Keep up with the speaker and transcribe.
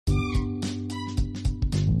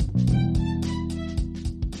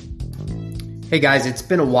Hey guys, it's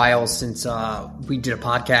been a while since we did a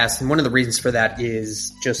podcast, and one of the reasons for that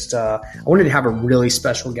is just I wanted to have a really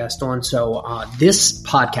special guest on. So this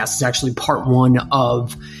podcast is actually part one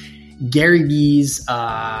of Gary Vee's,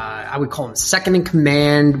 I would call him second in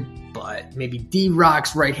command, but maybe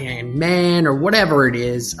D-Rock's right-hand man or whatever it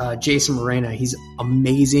is, Jason Morena. He's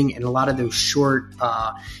amazing, and a lot of those short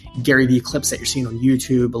Gary Vee clips that you're seeing on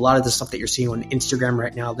YouTube, a lot of the stuff that you're seeing on Instagram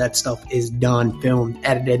right now, that stuff is done, filmed,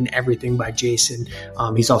 edited, and everything by Jason.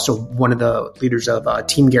 He's also one of the leaders of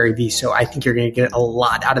Team Gary Vee, so I think you're going to get a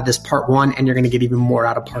lot out of this part one, and you're going to get even more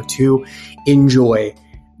out of part two. Enjoy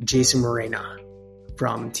Jason Morena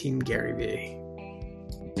from Team Gary Vee.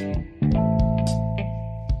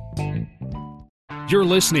 You're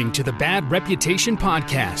listening to the Bad Reputation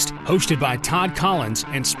Podcast, hosted by Todd Collins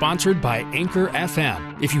and sponsored by Anchor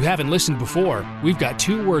FM. If you haven't listened before, we've got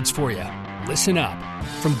 2 words for you. Listen up.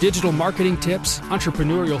 From digital marketing tips,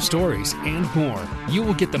 entrepreneurial stories, and more, you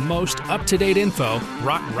will get the most up-to-date info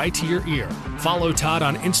brought right to your ear. Follow Todd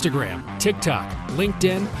on Instagram, TikTok,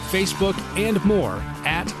 LinkedIn, Facebook, and more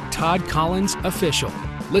at Todd Collins Official.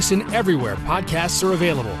 Listen everywhere podcasts are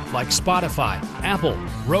available, like Spotify, Apple,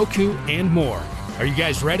 Roku, and more. Are you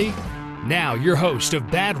guys ready? Now, your host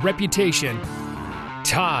of Bad Reputation,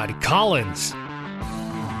 Todd Collins.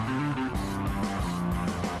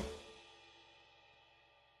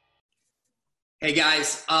 Hey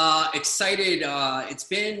guys, excited. It's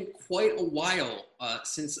been quite a while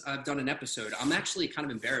since I've done an episode. I'm actually kind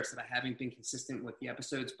of embarrassed that I haven't been consistent with the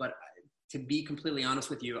episodes, but to be completely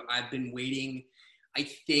honest with you, I've been waiting, I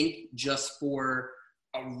think, just for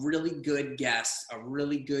a really good guest, a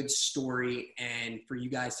really good story, and for you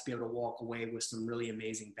guys to be able to walk away with some really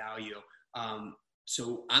amazing value.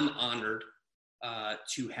 So I'm honored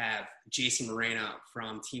to have Jason Morena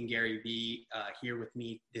from Team Gary Vee here with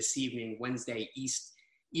me this evening, Wednesday, East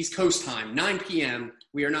Coast time, 9 p.m.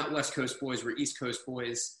 We are not West Coast boys, we're East Coast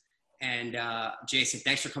boys. And Jason,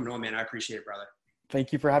 thanks for coming on, man. I appreciate it, brother.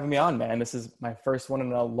 Thank you for having me on, man. This is my first one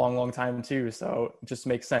in a long, long time too. So it just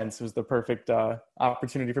makes sense. It was the perfect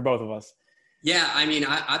opportunity for both of us. Yeah. I mean,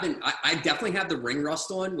 I definitely have the ring rust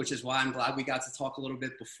on, which is why I'm glad we got to talk a little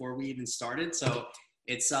bit before we even started. So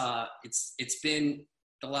it's been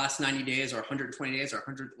the last 90 days or 120 days or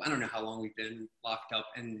 100. I don't know how long we've been locked up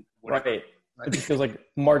and whatever. Right. It just feels like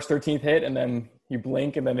March 13th hit and then you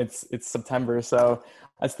blink and then it's September. So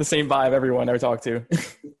that's the same vibe everyone I talk to.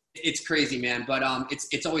 It's crazy, man. But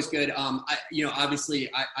it's always good.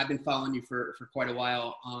 Obviously I've been following you for quite a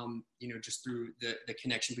while, just through the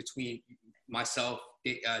connection between myself,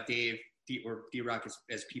 Dave, or D-Rock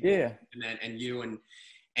as people, yeah. and you.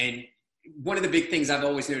 And one of the big things I've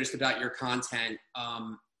always noticed about your content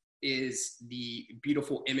is the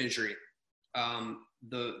beautiful imagery,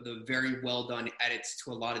 the very well done edits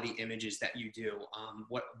to a lot of the images that you do.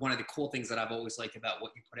 One of the cool things that I've always liked about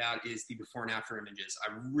what you put out is the before and after images.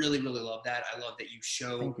 I really, really love that. I love that you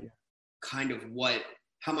show kind of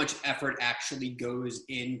how much effort actually goes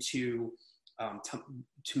into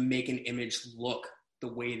to make an image look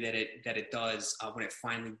the way that it does when it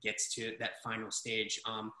finally gets to that final stage.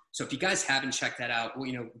 So if you guys haven't checked that out,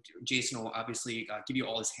 well, Jason will obviously give you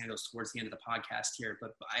all his handles towards the end of the podcast here,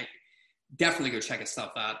 but I definitely go check his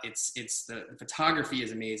stuff out. It's the photography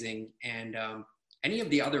is amazing. And any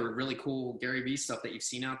of the other really cool Gary Vee stuff that you've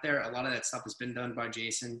seen out there, a lot of that stuff has been done by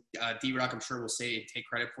Jason. D-Rock, I'm sure will take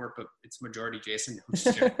credit for it, but it's majority Jason.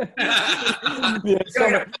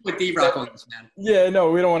 Yeah, with D-Rock on this, man. Yeah,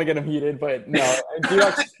 no, we don't want to get him heated, but no,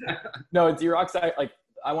 D-Rock's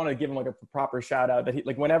I want to give him like a proper shout out that he,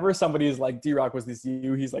 like, whenever somebody's like, D-Rock, was this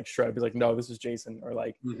you? He's like, shred. He's like, no, this is Jason, or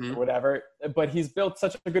like, or whatever. But he's built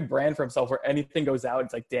such a good brand for himself where anything goes out,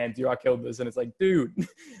 it's like, damn, D-Rock killed this. And it's like, dude.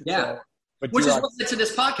 Yeah. Which is what led to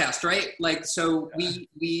this podcast, right? Like, so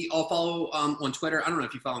we all follow on Twitter. I don't know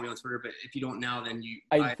if you follow me on Twitter, but if you don't now, then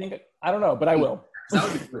I don't know, but I will. That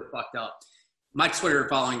would be really fucked up. My Twitter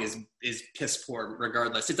following is piss poor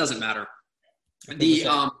regardless. It doesn't matter.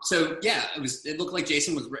 It looked like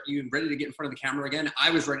Jason was ready to get in front of the camera again. I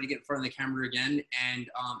was ready to get in front of the camera again, and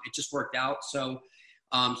it just worked out. So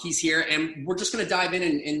he's here, and we're just going to dive in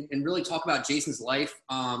and really talk about Jason's life.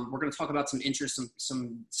 We're going to talk about some interests,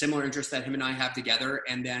 some similar interests that him and I have together,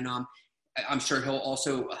 and then I'm sure he'll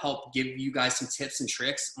also help give you guys some tips and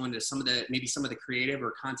tricks on some of the creative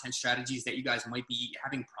or content strategies that you guys might be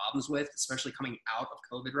having problems with, especially coming out of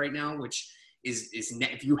COVID right now, which is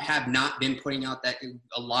if you have not been putting out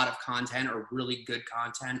a lot of content or really good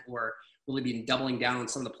content, or really been doubling down on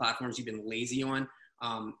some of the platforms you've been lazy on,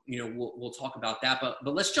 we'll talk about that.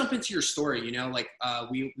 But let's jump into your story.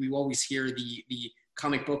 We always hear the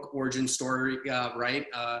comic book origin story, right?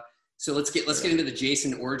 So let's get into the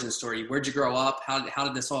Jason origin story. Where'd you grow up? How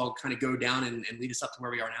did this all kind of go down and lead us up to where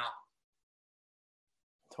we are now?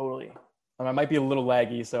 Totally. I might be a little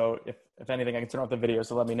laggy, so if anything, I can turn off the video.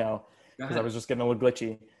 So let me know, because I was just getting a little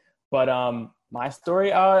glitchy. But my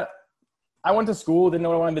story, I went to school, didn't know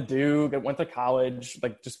what I wanted to do. Went to college,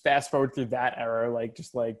 like just fast forward through that era, like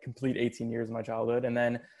just like complete 18 years of my childhood. And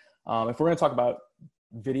then if we're gonna talk about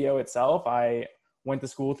video itself, I went to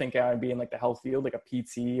school thinking I'd be in like the health field, like a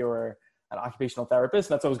PT or an occupational therapist.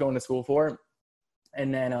 That's what I was going to school for.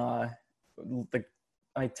 And then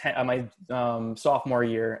my sophomore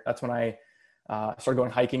year, that's when I started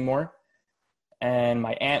going hiking more. And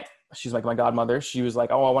my aunt, she's like my godmother, she was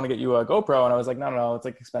like, oh, I want to get you a GoPro. And I was like, no, it's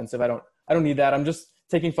like expensive. I don't need that. I'm just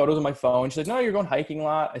taking photos on my phone. She's like, no, you're going hiking a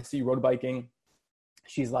lot. I see you road biking.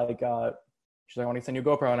 She's like, I want to send you a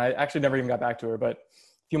GoPro. And I actually never even got back to her, but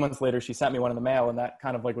a few months later, she sent me one in the mail, and that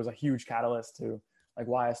kind of like was a huge catalyst to like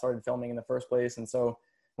why I started filming in the first place. And so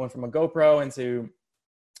I went from a GoPro into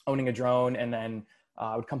owning a drone, and then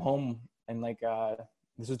I would come home and like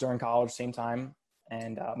this was during college, same time,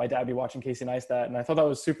 and my dad would be watching Casey Neistat, and I thought that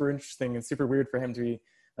was super interesting and super weird for him to be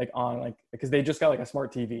like on, like, because they just got like a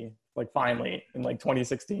smart TV like finally in like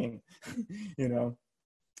 2016, you know,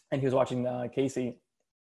 and he was watching Casey.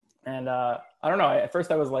 And I don't know, at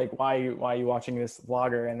first I was like, why are you watching this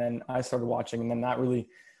vlogger? And then I started watching, and then I really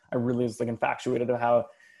was like infatuated with how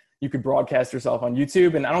you could broadcast yourself on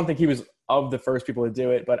YouTube. And I don't think he was of the first people to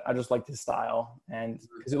do it, but I just liked his style, and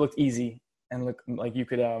because it looked easy and look like you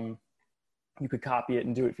could copy it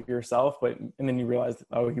and do it for yourself. And then you realized,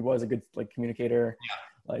 oh, he was a good like communicator.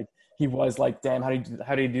 Yeah. Like he was like, damn, how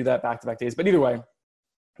do you do that back-to-back days? But either way,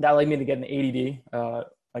 that led me to get an 80D,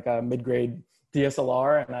 like a mid-grade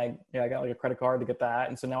DSLR, and I got like a credit card to get that.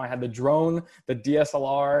 And so now I had the drone, the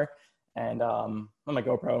DSLR, and my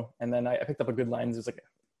GoPro. And then I picked up a good lens. It was like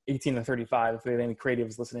 18-35. If any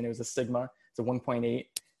creatives listening, it was a Sigma. It's a 1.8.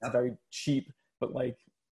 It's very cheap, but like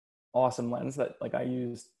awesome lens that like I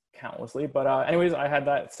used countlessly. But anyways, I had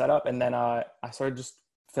that set up, and then I started just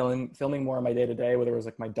filming more of my day-to-day, whether it was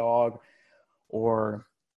like my dog or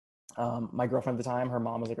my girlfriend at the time. Her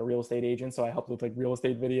mom was like a real estate agent, so I helped with like real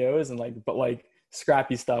estate videos and like, but like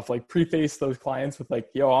scrappy stuff, like preface those clients with like,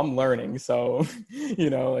 yo, I'm learning. So, you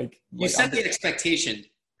know, like you set the expectation.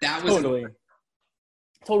 That was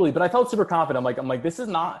totally. But I felt super confident. I'm like, this is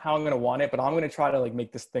not how I'm going to want it, but I'm going to try to like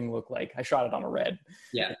make this thing look like I shot it on a red.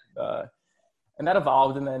 Yeah. And that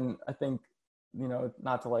evolved. And then I think, you know,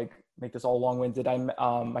 not to like make this all long-winded,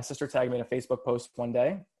 my sister tagged me in a Facebook post one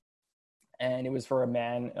day, and it was for a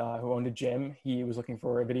man who owned a gym. He was looking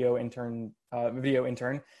for a video intern,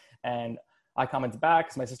 and I commented back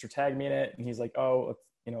because my sister tagged me in it, and he's like, oh,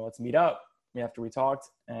 let's meet up after we talked.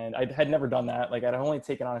 And I had never done that. Like I'd only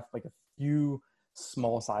taken on like a few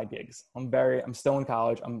small side gigs. I'm still in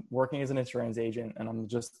college. I'm working as an insurance agent, and I'm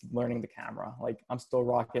just learning the camera. Like I'm still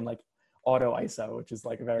rocking like auto ISO, which is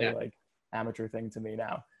like a very like amateur thing to me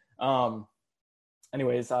now.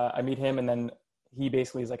 Anyways, I meet him, and then he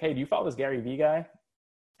basically is like, hey, do you follow this Gary Vee guy?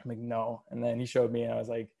 I'm like, no. And then he showed me, and I was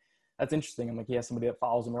like, that's interesting. I'm like, he has somebody that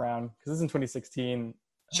follows him around, because this is in 2016.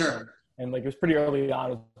 Sure. And like, it was pretty early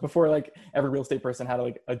on, before like every real estate person had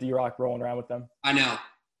like a D-Rock rolling around with them. I know.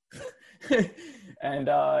 And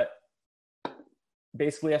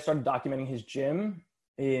basically I started documenting his gym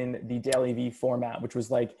in the Daily V format, which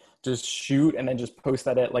was like just shoot and then just post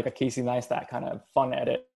that at like a Casey Neistat kind of fun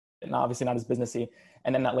edit, and obviously not as businessy.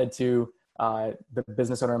 And then that led to the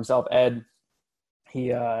business owner himself, Ed.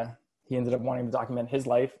 He ended up wanting to document his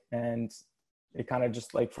life, and it kind of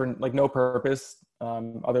just like for like no purpose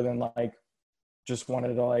other than like just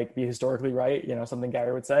wanted to like be historically right, you know, something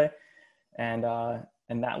Gary would say. And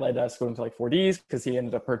that led us going to like 4Ds, because he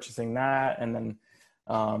ended up purchasing that. And then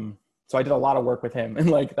so I did a lot of work with him, and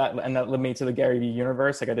like that led me to the Gary Vee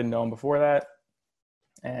universe. Like I didn't know him before that.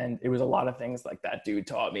 And it was a lot of things like that dude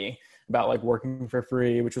taught me about like working for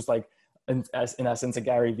free, which was like in essence a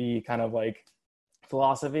Gary Vee kind of like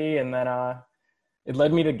philosophy. And then it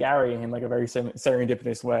led me to Gary in like a very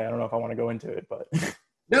serendipitous way. I don't know if I want to go into it, but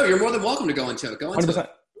no, you're more than welcome to go into it. Go into 100%. It.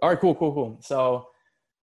 All right, cool. So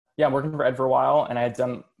yeah, I'm working for Ed for a while, and I had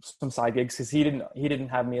done some side gigs because he didn't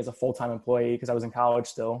have me as a full-time employee because I was in college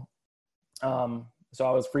still. So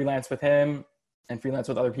I was freelance with him and freelance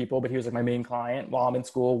with other people, but he was like my main client while I'm in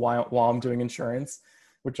school, while I'm doing insurance,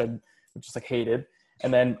 which I just like hated.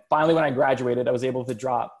 And then finally, when I graduated, I was able to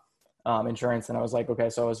drop insurance, and I was like, okay,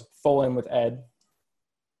 so I was full in with Ed,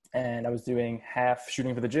 and I was doing half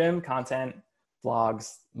shooting for the gym, content,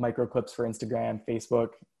 vlogs, micro clips for Instagram, Facebook,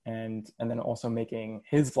 and then also making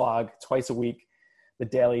his vlog twice a week, The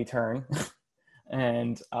Daily Turn.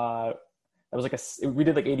 And that was like we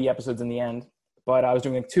did like 80 episodes in the end, but I was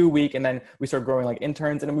doing like 2 a week, and then we started growing like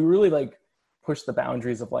interns, and then we really like pushed the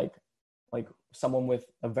boundaries of like someone with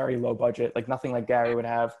a very low budget, like nothing like Gary would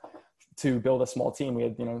have, to build a small team. We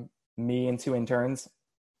had, me and 2 interns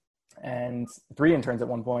and 3 interns at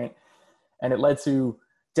one point. And it led to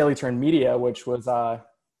Daily Turn Media, which was a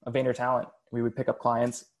Vayner talent. We would pick up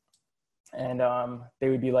clients, and they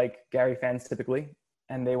would be like Gary fans typically,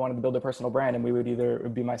 and they wanted to build a personal brand. And it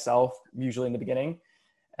would be myself, usually in the beginning,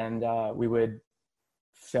 and we would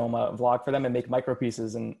film a vlog for them and make micro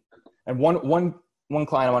pieces. And one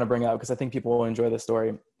client I want to bring up, because I think people will enjoy this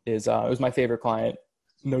story, is it was my favorite client.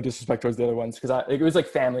 No disrespect towards the other ones, because it was like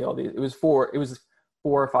family. It was 4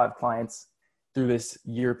 or 5 clients through this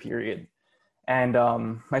year period. And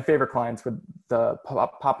my favorite clients were the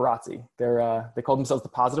paparazzi. They called themselves the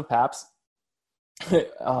Positive Paps.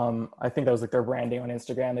 I think that was like their branding on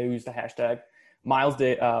Instagram. They used the hashtag Miles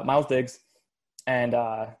Diggs and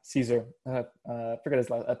Caesar. Forget his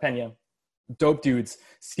last, Pena. Dope dudes.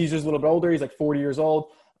 Caesar's a little bit older. He's like 40 years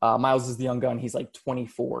old. Miles is the young gun. He's like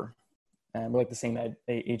 24. And we're like the same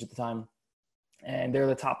age at the time. And they're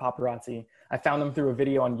the top paparazzi. I found them through a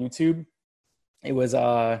video on YouTube. It was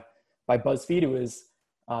by BuzzFeed. It was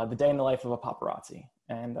the day in the life of a paparazzi.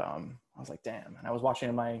 And I was like, damn. And I was watching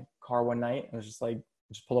in my car one night. I was just like,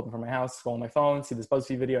 just pull up in front of my house, go on my phone, see this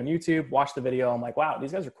BuzzFeed video on YouTube, watch the video. I'm like, wow,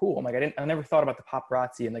 these guys are cool. I'm like, I never thought about the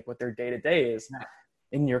paparazzi and like what their day to day is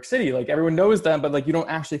in New York City. Like everyone knows them, but like you don't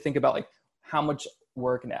actually think about like how much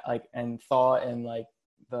work and thought and like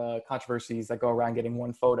the controversies that go around getting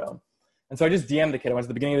one photo. And so I just DM'd the kid. I went to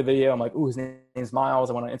the beginning of the video. I'm like, ooh, his name's Miles.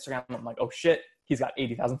 I went on Instagram. I'm like, oh shit, he's got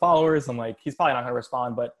 80,000 followers. I'm like, he's probably not going to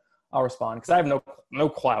respond, but I'll respond because I have no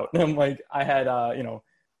clout. And I'm like, I had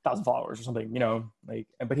 1,000 followers or something,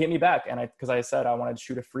 but he hit me back. And because I said I wanted to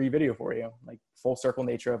shoot a free video for you, like full circle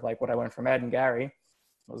nature of like what I learned from Ed and Gary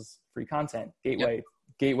was free content, gateway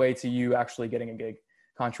to you actually getting a gig,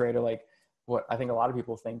 contrary to like what I think a lot of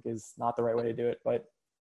people think is not the right way to do it. But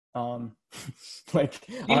like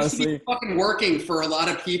honestly, fucking working for a lot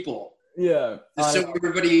of people. Yeah. So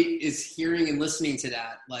everybody is hearing and listening to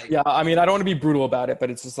that. Like, yeah, I mean, I don't want to be brutal about it,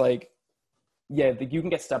 but it's just like, yeah, you can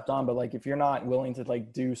get stepped on, but like, if you're not willing to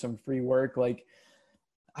like do some free work, like,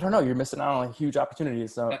 I don't know, you're missing out on like huge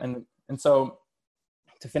opportunities. So, and so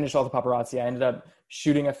to finish all the paparazzi, I ended up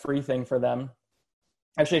shooting a free thing for them.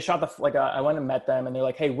 Actually, I shot I went and met them, and they're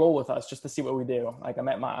like, hey, roll with us just to see what we do. Like I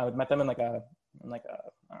met them in I don't know,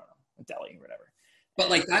 a deli or whatever. But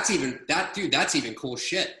like, that's even cool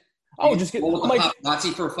shit. Oh, just get roll with the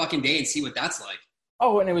paparazzi for a fucking day and see what that's like.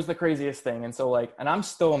 Oh, and it was the craziest thing. And so like, and I'm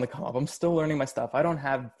still on the come up. I'm still learning my stuff. I don't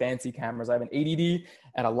have fancy cameras. I have an 80D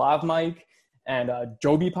and a lav mic and a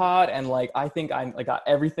Joby pod. And like, I think I like got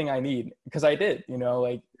everything I need because I did,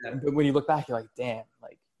 But when you look back, you're like, damn,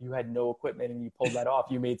 like you had no equipment and you pulled that off.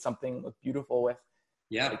 You made something look beautiful with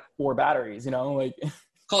like 4 batteries, like it's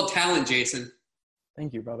called talent, Jason.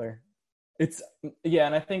 Thank you, brother. It's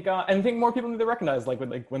and I think more people need to recognize like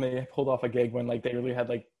when they pulled off a gig when like they really had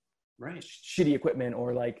like shitty equipment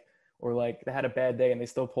or they had a bad day and they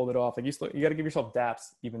still pulled it off. Like you got to give yourself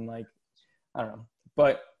daps, even like, I don't know,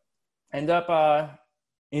 but end up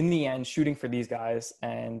in the end shooting for these guys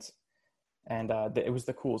and it was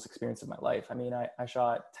the coolest experience of my life. I mean, I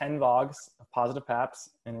shot 10 vlogs of Positive Paps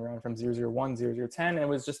and around from 001, 0010. And it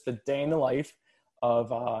was just the day in the life of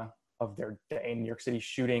their day in New York City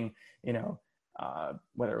shooting,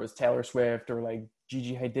 whether it was Taylor Swift or like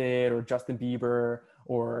Gigi Hadid or Justin Bieber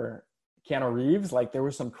or Keanu Reeves. Like there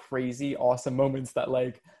were some crazy, awesome moments that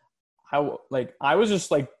I was just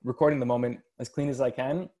like recording the moment as clean as I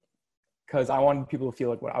can because I wanted people to feel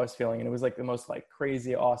like what I was feeling. And it was like the most like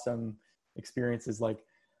crazy, awesome experiences. Like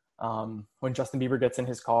when Justin Bieber gets in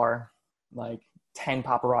his car, like 10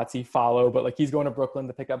 paparazzi follow, but like he's going to Brooklyn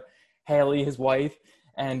to pick up Haley, his wife,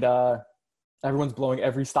 and everyone's blowing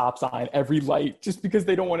every stop sign, every light, just because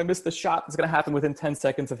they don't want to miss the shot that's going to happen within 10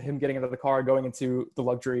 seconds of him getting out of the car, going into the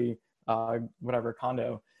luxury,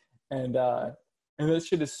 condo. And this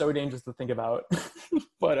shit is so dangerous to think about.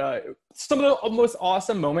 But some of the most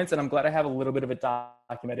awesome moments, and I'm glad I have a little bit of it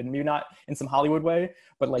documented, maybe not in some Hollywood way,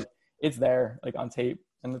 but like it's there, like on tape,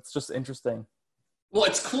 and it's just interesting. Well,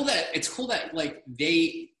 it's cool that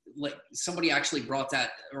like somebody actually brought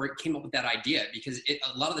that or came up with that idea because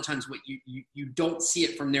a lot of the times what you don't see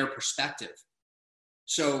it from their perspective.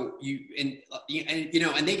 So and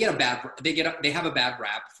they have a bad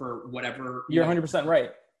rap for whatever. You're 100%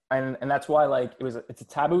 right. And that's why like it's a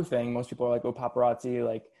taboo thing. Most people are like, oh, paparazzi,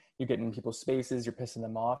 like you're getting in people's spaces, you're pissing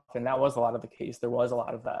them off. And that was a lot of the case. There was a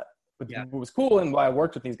lot of that. But what was cool and why I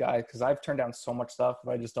worked with these guys, because I've turned down so much stuff if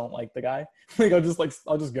I just don't like the guy. Like I'll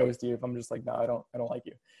just ghost you if I'm just like, no, I don't like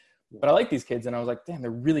you. But I like these kids, and I was like, damn, they're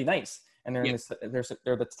really nice, and they're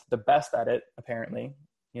they're the best at it apparently,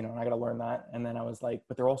 you know. And I got to learn that. And then I was like,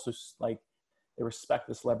 but they're also like, they respect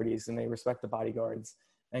the celebrities and they respect the bodyguards,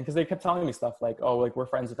 and because they kept telling me stuff like, oh, like we're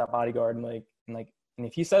friends with that bodyguard, and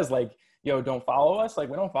if he says like, yo, don't follow us, like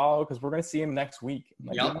we don't follow because we're gonna see him next week.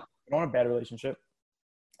 Like, we don't want a bad relationship.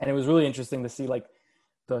 And it was really interesting to see like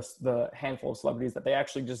the handful of celebrities that they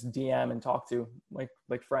actually just DM and talk to like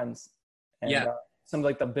friends. And some of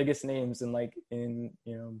like the biggest names in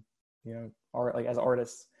art, like as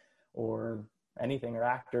artists or anything, or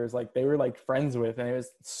actors, like they were like friends with, and it was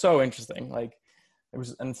so interesting. Like it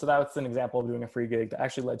was, and so that's an example of doing a free gig that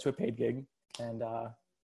actually led to a paid gig, and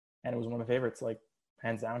it was one of my favorites, like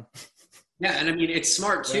hands down. Yeah, and I mean it's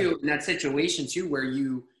smart too in that situation too, where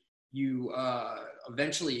you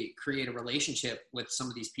eventually create a relationship with some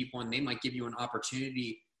of these people, and they might give you an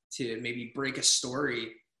opportunity to maybe break a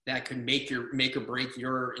story that could make or break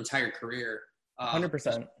your entire career.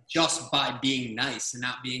 100%. Just by being nice and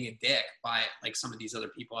not being a dick by like some of these other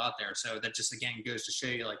people out there. So that just again goes to show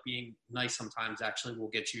you like being nice sometimes actually will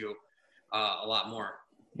get you a lot more.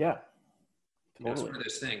 Yeah, totally. That's one of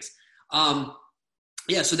those things.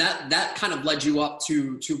 So that kind of led you up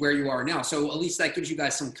to where you are now. So at least that gives you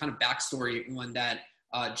guys some kind of backstory on that.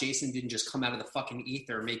 Jason didn't just come out of the fucking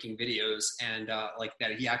ether making videos, and like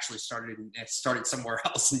that he actually started somewhere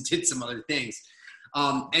else and did some other things.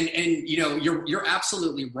 And you know, you're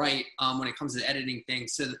absolutely right when it comes to editing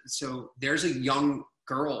things. So there's a young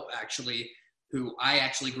girl actually who I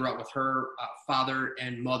actually grew up with her father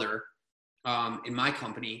and mother in my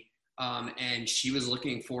company. And she was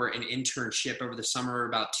looking for an internship over the summer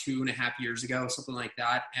about 2.5 years ago, something like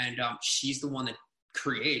that. And she's the one that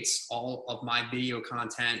creates all of my video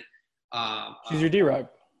content. She's your D-Rock.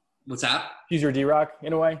 What's that? She's your D-Rock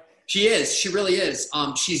in a way. She is. She really is.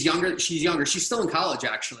 She's younger. She's still in college,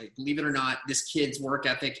 actually. Believe it or not, this kid's work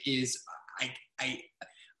ethic is.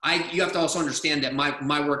 You have to also understand that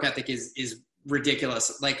my work ethic is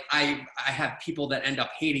ridiculous. Like I have people that end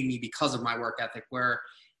up hating me because of my work ethic, where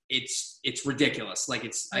it's ridiculous. Like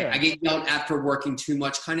I get yelled at for working too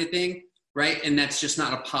much, kind of thing, right? And that's just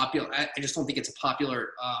not a popular. I just don't think it's a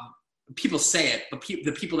popular. People say it, but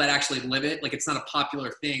the people that actually live it, like it's not a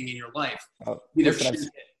popular thing in your life.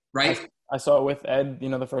 Right. I saw it with Ed, you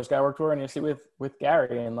know, the first guy I worked for, and you see with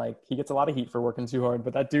Gary, and like he gets a lot of heat for working too hard.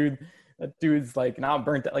 But that dude's like not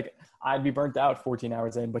burnt out. Like I'd be burnt out 14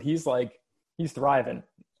 hours in, but he's thriving.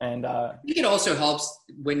 And I think it also helps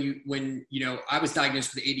when you know, I was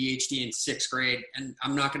diagnosed with ADHD in 6th grade, and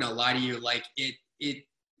I'm not going to lie to you, like it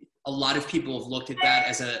a lot of people have looked at that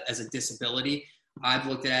as a disability. I've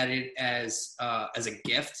looked at it as a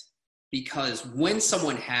gift, because when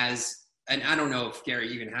someone has, and I don't know if Gary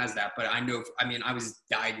even has that, but I was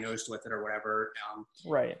diagnosed with it or whatever.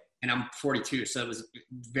 Right. And I'm 42, so it was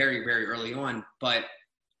very, very early on. But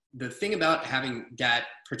the thing about having that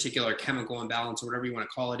particular chemical imbalance, or whatever you want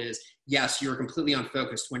to call it, is, yes, you're completely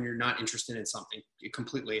unfocused when you're not interested in something.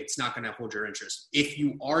 It's not going to hold your interest. If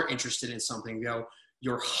you are interested in something, though,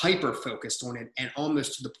 you're hyper-focused on it and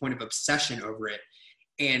almost to the point of obsession over it.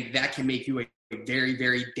 And that can make you a very,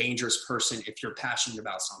 very dangerous person if you're passionate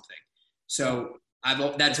about something. So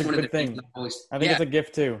that's one of the things I think it's a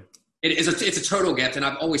gift too. It's a total gift. And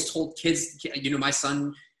I've always told kids, you know, my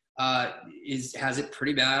son has it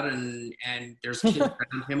pretty bad, and there's kids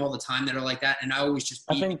around him all the time that are like that. And I always just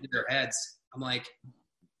beat into their heads. I'm like,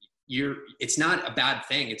 it's not a bad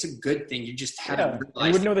thing. It's a good thing. You just haven't realized.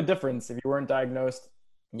 You would know the difference if you weren't diagnosed.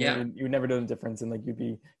 You would never know the difference, and like you'd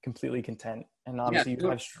be completely content. And obviously you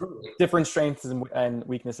have different strengths and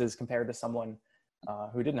weaknesses compared to someone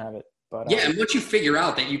who didn't have it. But, and once you figure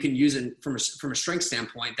out that you can use it from a strength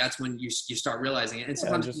standpoint, that's when you start realizing it. And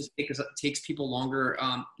sometimes it takes people longer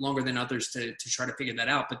than others to try to figure that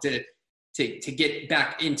out. But to get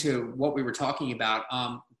back into what we were talking about,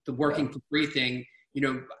 the working for free thing, you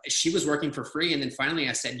know, she was working for free, and then finally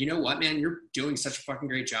I said, you know what, man, you're doing such a fucking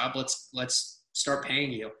great job. Let's start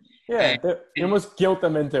paying you. Yeah, you almost guilt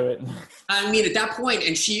them into it. I mean, at that point,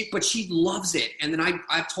 but she loves it. And then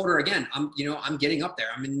I've told her again, I'm getting up there.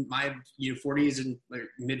 I'm in my 40s and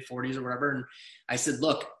mid 40s or whatever. And I said,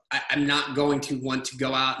 look, I'm not going to want to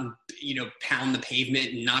go out and, you know, pound the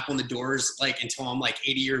pavement and knock on the doors like until I'm like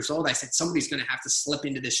 80 years old. I said, somebody's going to have to slip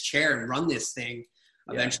into this chair and run this thing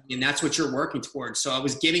eventually. And that's what you're working towards. So I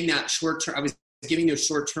was giving those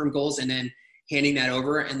short-term goals, and then handing that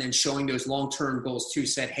over, and then showing those long-term goals too.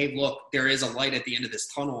 Said, hey, look, there is a light at the end of this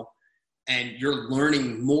tunnel. and you're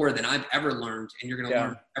learning more than I've ever learned, and you're going to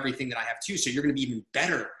learn everything that I have too. So you're going to be even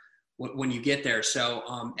better when you get there. So,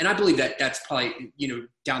 and I believe that that's probably,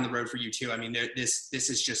 down the road for you too. I mean, this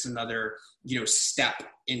is just another, step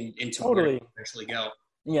into where you eventually go.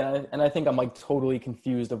 Yeah. And I think I'm like totally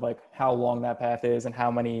confused of like how long that path is and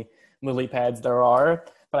how many lily pads there are,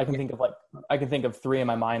 but I can think of 3 in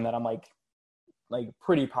my mind that I'm like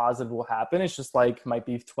pretty positive will happen. It's just like, might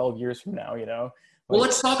be 12 years from now, Well,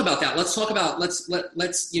 let's talk about that. Let's talk about, let's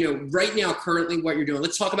right now, currently what you're doing.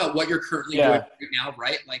 Let's talk about what you're currently doing right now,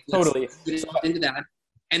 right? Like, let's get into that.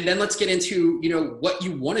 And then let's get into, what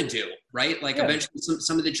you want to do, right? Like eventually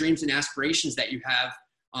some of the dreams and aspirations that you have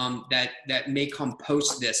that may come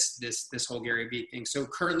post this whole Gary Vee thing. So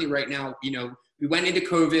currently right now, we went into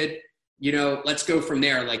COVID, let's go from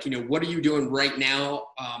there. Like, what are you doing right now,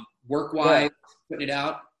 work-wise, putting it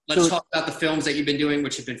out? Let's talk about the films that you've been doing,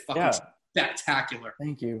 which have been fucking spectacular.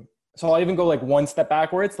 Thank you. So I'll even go like one step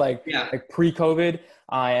backwards. Like pre-COVID,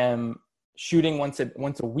 I am shooting once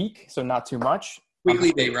a week, so not too much.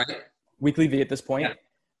 Weekly V, right? Weekly V at this point. Yeah.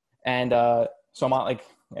 And so I'm not like,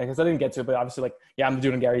 I guess I didn't get to it, but obviously like, I'm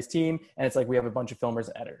doing Gary's team, and it's like we have a bunch of filmers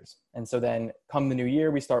and editors. And so then come the new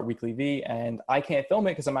year, we start Weekly V, and I can't film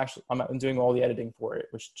it because I'm doing all the editing for it,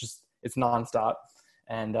 which just, it's nonstop.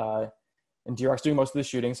 And D-Rock's doing most of the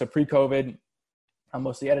shooting. So pre-COVID, I'm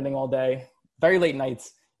mostly editing all day, very late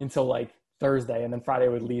nights until like Thursday, and then Friday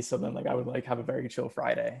would leave. So then like I would like have a very chill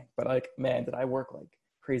Friday. But like, man, did I work like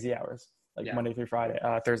crazy hours, like Monday through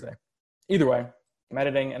Thursday. Either way, I'm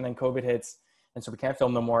editing, and then COVID hits, and so we can't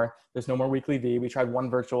film no more. There's no more Weekly V. We tried one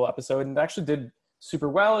virtual episode, and it actually did super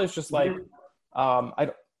well. It's just like I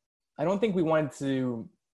don't think we wanted to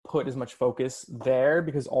put as much focus there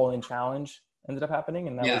because All In Challenge ended up happening,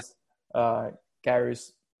 and that was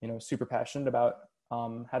Gary's super passionate about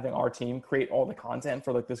having our team create all the content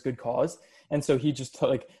for like this good cause. And so he just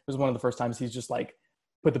like, it was one of the first times he's just like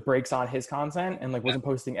put the brakes on his content and like wasn't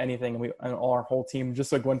posting anything. And our whole team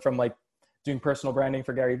just like went from like doing personal branding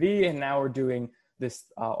for Gary Vee, and now we're doing this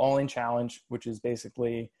All In Challenge, which is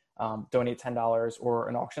basically donate $10 or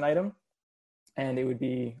an auction item, and it would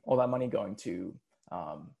be all that money going to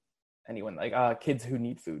anyone like kids who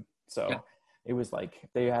need food. So it was like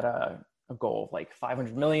they had a goal of like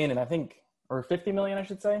 500 million, and I think, or 50 million, I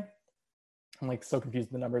should say. I'm like so confused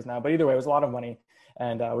with the numbers now, but either way, it was a lot of money.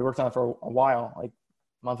 And we worked on it for a while, like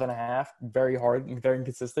a month and a half, very hard, very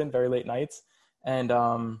inconsistent, very late nights. And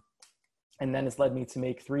then it's led me to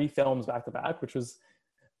make 3 films back to back, which was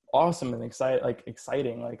awesome and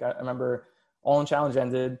exciting. Like I remember All In Challenge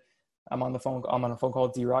ended. I'm on a phone call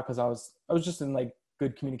with D-Rock because I was just in like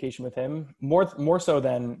good communication with him, more so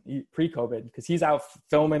than pre-COVID, because he's out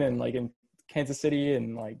filming and like in Kansas City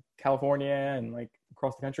and like California and like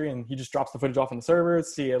across the country, and he just drops the footage off on the server.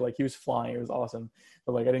 See it, like he was flying. It was awesome,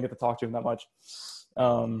 but like I didn't get to talk to him that much.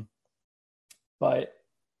 But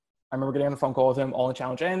I remember getting on the phone call with him. All In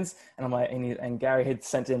Challenge ends, and I'm like, and Gary had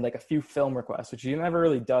sent in like a few film requests, which he never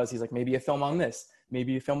really does. He's like, maybe a film on this,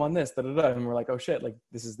 maybe a film on this, and we're like, oh shit, like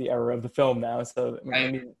this is the era of the film now. So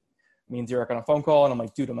me and D-Rock on a phone call, and I'm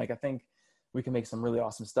like, dude, I think we can make some really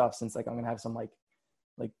awesome stuff, since like I'm gonna have some like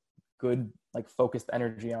good like focused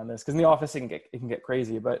energy on this, because in the office it can get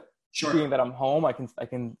crazy, but being that I'm home, I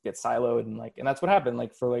can get siloed, and that's what happened.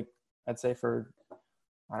 Like for like I'd say for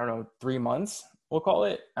I don't know 3 months, we'll call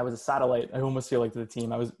it, I was a satellite. I almost feel like to the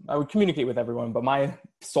team. I would communicate with everyone, but my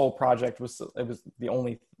sole project was the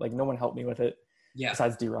only, like no one helped me with it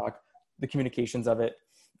besides D-Rock. The communications of it,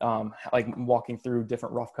 like walking through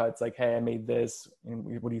different rough cuts, like, hey, I made this,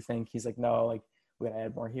 and what do you think? He's like, no, like we gotta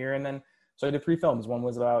add more here. And then so I did 3 films. One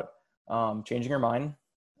was about Changing Your Mind,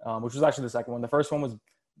 which was actually the second one. The first one was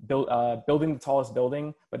building the tallest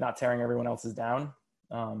building, but not tearing everyone else's down.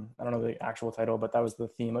 I don't know the actual title, but that was the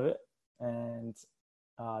theme of it. And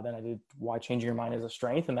then I did Why Changing Your Mind is a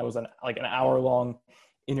Strength, and that was an hour-long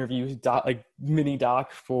interview mini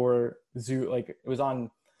doc for Zoo. Like it was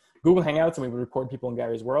on Google Hangouts, and we would record people in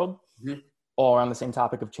Gary's world, all around the same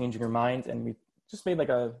topic of changing your mind. And we just made like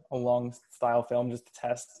a long style film just to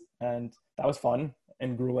test, and that was fun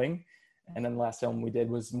and grueling. And then the last film we did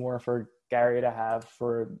was more for Gary to have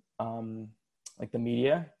for like the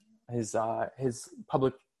media, his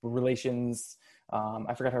public relations.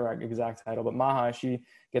 I forgot her exact title, but Maha, she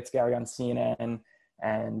gets Gary on CNN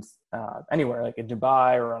and anywhere, like in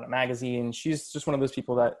Dubai or on a magazine. She's just one of those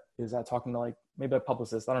people that is talking to like maybe a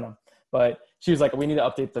publicist, I don't know. But she was like, we need to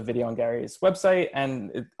update the video on Gary's website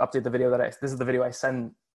and update the video this is the video I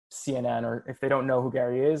send CNN, or if they don't know who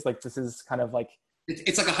Gary is, like this is kind of like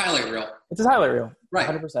It's like a highlight reel. It's a highlight reel. Right.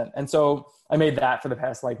 100%. And so I made that for the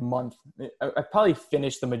past like month. I probably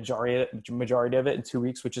finished the majority of it in 2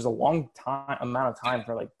 weeks, which is a long amount of time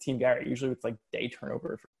for like Team Gary. Usually it's like day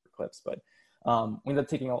turnover for clips, but we ended up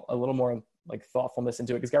taking a little more like thoughtfulness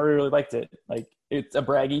into it because Gary really liked it. Like it's a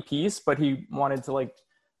braggy piece, but he wanted to like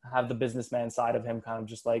have the businessman side of him kind of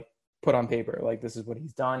just like put on paper, like this is what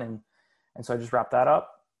he's done. And so I just wrapped that up.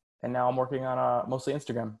 And now I'm working on mostly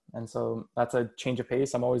Instagram. And so that's a change of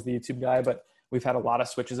pace. I'm always the YouTube guy, but we've had a lot of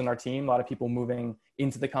switches in our team, a lot of people moving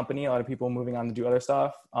into the company, a lot of people moving on to do other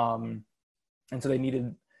stuff. And so they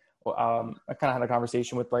needed, I kind of had a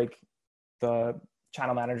conversation with like the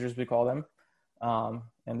channel managers, we call them.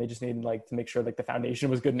 And they just needed like to make sure like the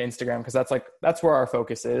foundation was good in Instagram. Cause that's where our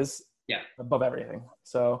focus is. Yeah. Above everything.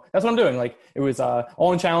 So that's what I'm doing. Like it was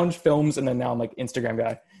all in challenge films. And then now I'm like Instagram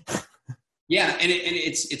guy. Yeah, and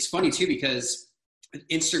it's funny too because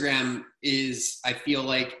Instagram is, I feel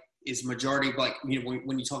like, is majority of like, you know,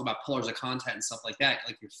 when you talk about pillars of content and stuff like that,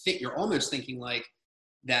 like you're almost thinking like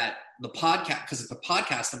that the podcast, because the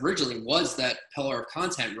podcast originally was that pillar of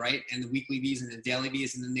content, right? And the weekly V's and the daily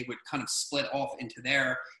V's, and then they would kind of split off into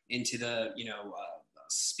the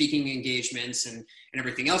speaking engagements and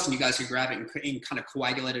everything else, and you guys could grab it and kind of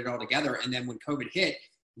coagulate it all together. And then when COVID hit,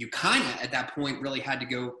 you kind of at that point really had to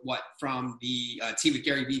go from the Tea with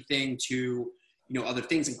Gary Vee thing to, you know, other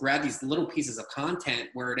things and grab these little pieces of content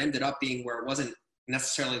where it ended up being where it wasn't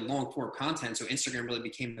necessarily long form content. So Instagram really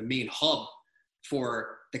became the main hub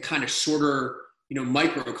for the kind of shorter, you know,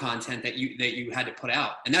 micro content that you had to put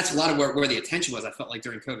out. And that's a lot of where the attention was, I felt like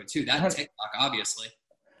during COVID too. That TikTok, obviously.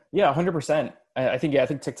 Yeah, 100%. I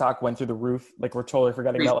think TikTok went through the roof. Like we're totally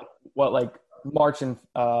forgetting about what like March and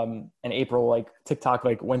April, like TikTok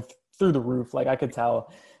like went through the roof, like I could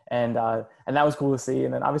tell, and that was cool to see.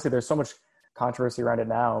 And then obviously there's so much controversy around it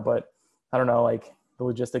now, but I don't know, like the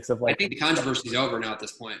logistics of like. I think the controvery is over now at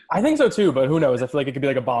this point. I think so too, but who knows? I feel like it could be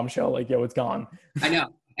like a bombshell, like yo, it's gone. I know,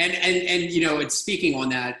 and you know, it's speaking on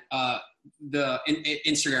that the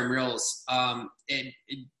Instagram Reels, it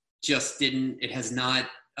just didn't. It has not.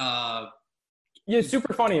 Yeah, it's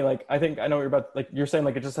super funny. Like, I think I know what you're about. Like, you're saying,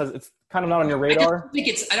 like, it's kind of not on your radar.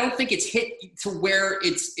 I don't think it's hit to where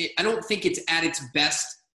I don't think it's at its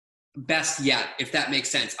best yet, if that makes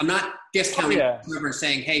sense. I'm not discounting whoever and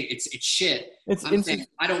saying, hey, it's shit. I'm saying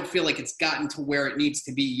I don't feel like it's gotten to where it needs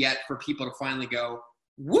to be yet for people to finally go,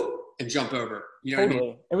 whoop, and jump over. You know what I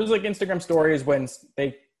mean? It was like Instagram stories when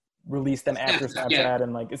they release them after Snapchat,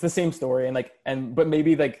 and like it's the same story, and like but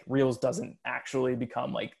maybe like Reels doesn't actually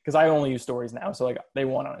become like, because I only use stories now, so like they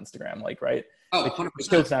won on Instagram, like, right? Oh, like, 100%.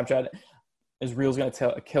 Killed Snapchat. Is Reels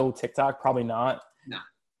gonna kill TikTok? Probably not.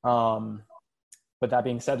 No. But that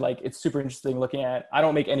being said, like it's super interesting looking at. I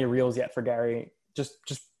don't make any Reels yet for Gary, just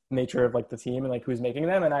nature of like the team and like who's making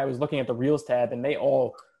them, and I was looking at the Reels tab, and they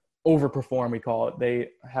all overperform. We call it. They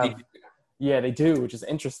have. Yeah, they do, which is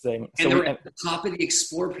interesting. And they're at the top of the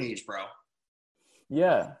Explore page, bro.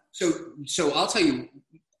 Yeah. So I'll tell you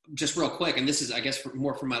just real quick, and this is, I guess,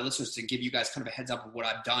 more for my listeners to give you guys kind of a heads up of what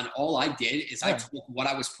I've done. All I did is I took what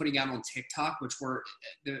I was putting out on TikTok, which were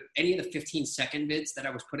any of the 15-second vids that I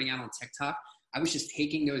was putting out on TikTok. I was just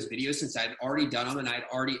taking those videos since I'd already done them and I'd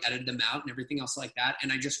already edited them out and everything else like that.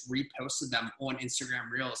 And I just reposted them on Instagram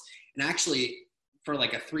Reels. And actually, for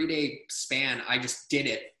like a 3-day span, I just did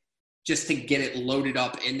it just to get it loaded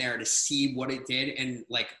up in there to see what it did. And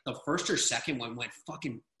like the first or second one went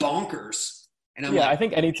fucking bonkers. And I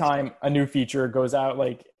think anytime a new feature goes out,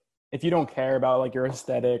 like if you don't care about like your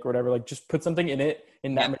aesthetic or whatever, like just put something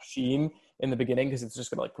in that machine in the beginning, because it's just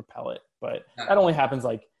gonna like propel it. But that only happens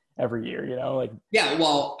like every year, you know, like. Yeah,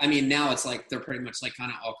 well, I mean, now it's like they're pretty much like kind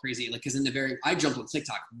of all crazy, like, because I jumped on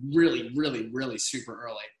TikTok really, really, really super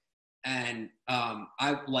early, and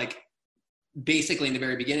I like. Basically in the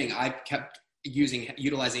very beginning, I kept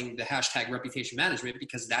utilizing the hashtag reputation management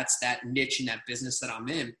because that's that niche in that business that I'm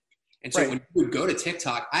in. And so when you would go to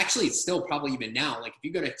TikTok, actually it's still probably even now, like if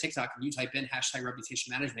you go to TikTok and you type in hashtag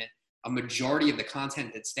reputation management, a majority of the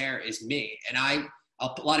content that's there is me. And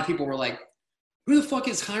a lot of people were like, who the fuck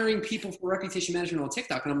is hiring people for reputation management on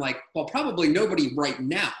TikTok? And I'm like, well, probably nobody right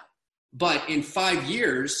now. But in 5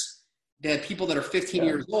 years, the people that are 15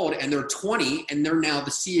 years old and they're 20 and they're now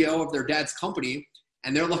the CEO of their dad's company,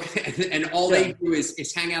 and they're looking and all they do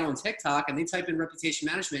is hang out on TikTok and they type in reputation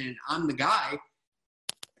management and I'm the guy.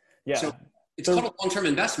 Yeah. So it's called a long-term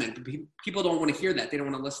investment, but people don't want to hear that. They don't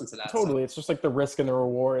want to listen to that. Totally. So. It's just like the risk and the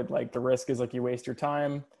reward. Like the risk is like you waste your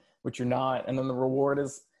time, which you're not. And then the reward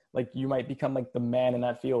is like you might become like the man in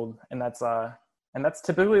that field. And that's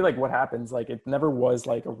typically like what happens. Like it never was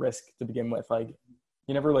like a risk to begin with. Like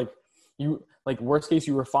you never like you like worst case,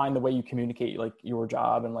 you refine the way you communicate like your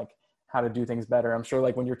job and like how to do things better. I'm sure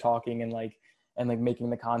like when you're talking and making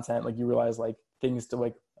the content, like you realize like things to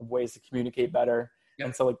like ways to communicate better. Yep.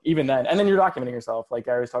 And so like even then, and then you're documenting yourself. Like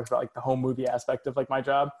Gary always talks about like the home movie aspect of like my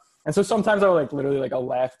job. And so sometimes I'll like literally like I'll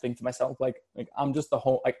laugh, think to myself, like I'm just the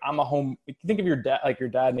home, like I'm a home, like, think of your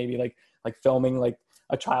dad maybe like filming like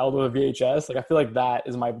a child with a VHS. Like I feel like that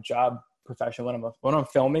is my job profession when I'm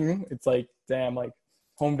filming. It's like, damn, like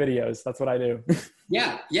home videos. That's what I do.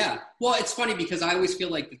 Yeah. Well, it's funny because I always feel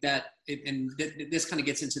like this kind of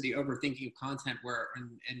gets into the overthinking of content where,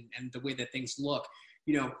 and the way that things look,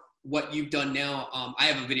 you know, what you've done now. I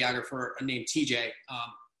have a videographer named TJ.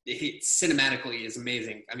 Cinematically is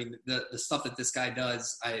amazing. I mean, the stuff that this guy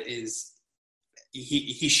does is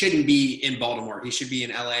he shouldn't be in Baltimore. He should be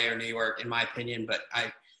in LA or New York, in my opinion. But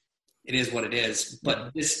it is what it is.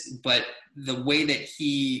 But the way that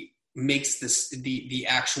he makes the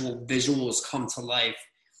actual visuals come to life,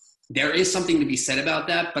 there is something to be said about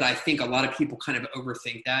that. But I think a lot of people kind of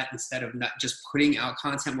overthink that instead of not just putting out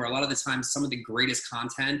content. Where a lot of the times, some of the greatest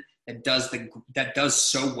content that does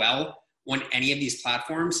so well on any of these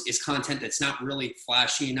platforms is content that's not really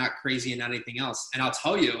flashy, not crazy, and not anything else. And I'll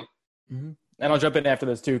tell you. Mm-hmm. And I'll jump in after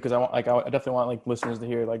this too, because I definitely want like listeners to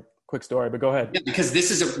hear like quick story. But go ahead. Yeah, because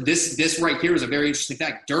this right here is a very interesting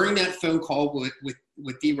fact. During that phone call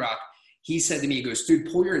with D-Rock, he said to me, he goes, "Dude,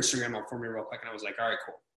 pull your Instagram up for me real quick." And I was like, "All right,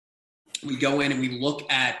 cool." We go in and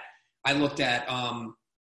I looked at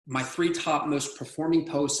my 3 top most performing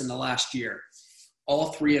posts in the last year.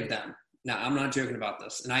 All 3 of them. Now, I'm not joking about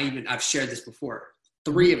this, and I've shared this before.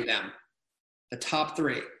 3 of them, the top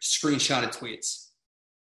 3, screenshotted tweets.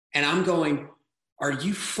 And I'm going, are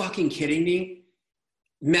you fucking kidding me?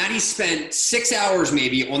 Maddie spent 6 hours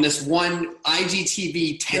maybe on this one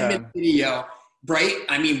IGTV 10-minute video, right?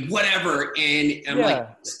 I mean, whatever. And I'm like,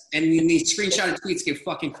 and these screenshotted tweets get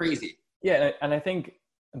fucking crazy. Yeah, and I think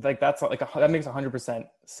like that's like that makes 100%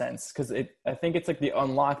 sense, because I think it's like the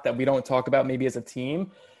unlock that we don't talk about maybe as a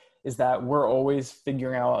team is that we're always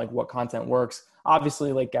figuring out like what content works.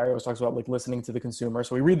 Obviously, like Gary always talks about like listening to the consumer.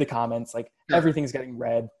 So we read the comments, like everything's getting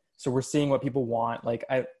read. So we're seeing what people want. Like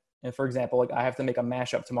and for example, like I have to make a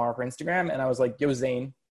mashup tomorrow for Instagram, and I was like, yo,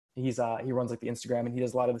 Zane, he runs like the Instagram and he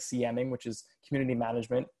does a lot of the CMing, which is community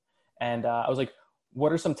management. And I was like,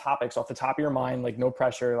 what are some topics off the top of your mind, like no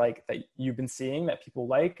pressure, like that you've been seeing that people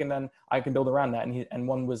like, and then I can build around that. And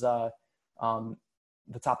one was the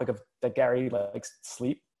topic of that Gary likes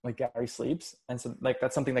sleep, like Gary sleeps, and so like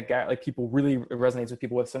that's something that Gary, like people really resonates with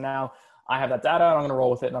people with. So now I have that data, and I'm gonna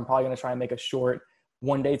roll with it, and I'm probably gonna try and make a short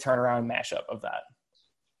 1-day turnaround mashup of that.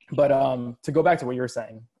 But to go back to what you were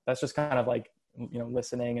saying, that's just kind of like, you know,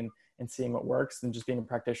 listening and seeing what works and just being a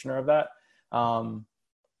practitioner of that.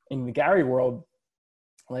 In the Gary world,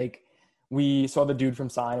 like we saw the dude from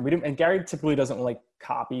Sign. And Gary typically doesn't like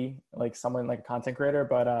copy like someone like a content creator,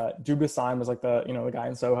 but dude with Sign was like the guy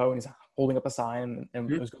in Soho, and he's holding up a sign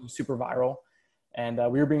and it was going super viral. And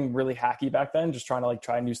we were being really hacky back then, just trying to like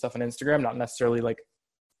try new stuff on Instagram, not necessarily like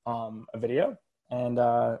a video. And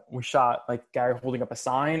we shot like Gary holding up a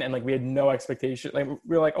sign, and like we had no expectation. Like we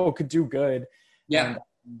were like, oh, it could do good. Yeah.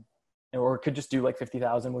 Or it could just do like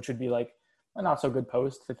 50,000, which would be like a not so good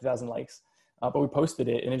post, 50,000 likes. But we posted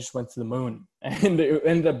it and it just went to the moon. And it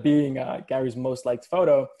ended up being Gary's most liked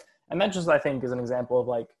photo. And that just, I think, is an example of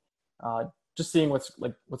like just seeing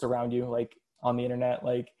what's around you, like on the internet,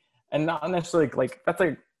 like, and not necessarily like that's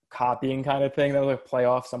like copying kind of thing that would like play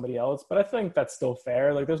off somebody else. But I think that's still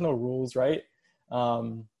fair. Like there's no rules, right?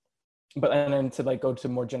 But and then to like go to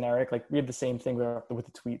more generic, like we had the same thing with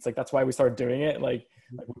the tweets. Like that's why we started doing it. Like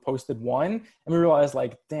we posted one and we realized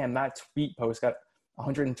like, damn, that tweet post got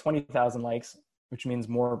 120,000 likes, which means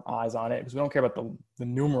more eyes on it, because we don't care about the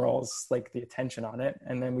numerals, like the attention on it.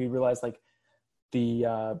 And then we realized like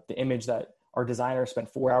the image that our designer spent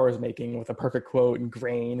 4 hours making with a perfect quote and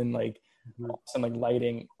grain and like some like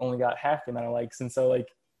lighting only got half the amount of likes. And so like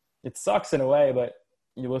it sucks in a way, but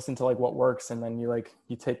you listen to like what works, and then you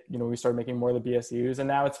take, we started making more of the BSUs. And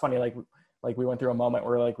now it's funny, like we went through a moment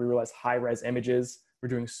where like we realized high res images were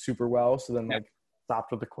doing super well. So then like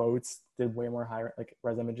stopped with the quotes, did way more high like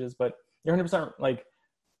res images. But you're 100% like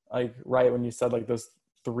right when you said like those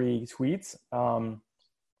 3 tweets,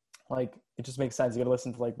 like it just makes sense. You got to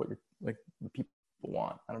listen to like what the people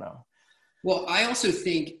want. I don't know. Well, I also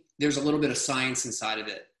think there's a little bit of science inside of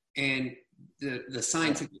it, and the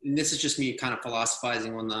scientific, and this is just me kind of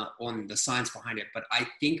philosophizing on the science behind it, but I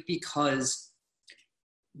think because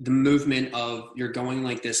the movement of you're going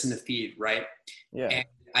like this in the feed, right? Yeah. And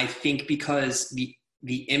I think because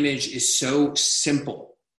the image is so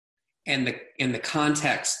simple and the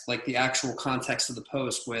context, like the actual context of the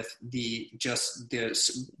post with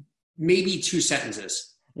maybe 2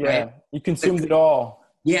 sentences. Yeah, right? You consumed it all.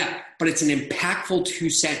 Yeah, but it's an impactful 2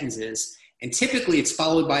 sentences, and typically it's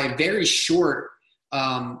followed by a very short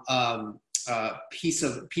piece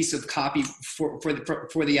of copy for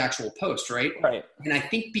the actual post, right? Right. And I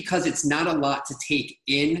think because it's not a lot to take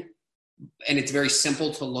in, and it's very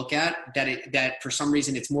simple to look at, that for some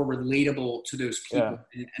reason it's more relatable to those people.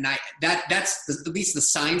 Yeah. And that's at least the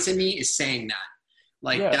science in me is saying that.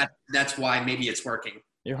 Like that's why maybe it's working.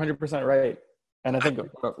 You're 100% right. And I think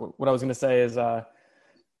what I was going to say is,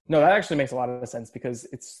 no, that actually makes a lot of sense because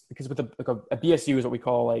with a BSU is what we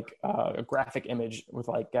call like a graphic image with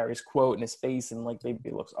like Gary's quote and his face, and like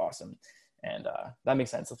it looks awesome. And that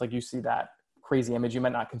makes sense. It's like you see that crazy image, you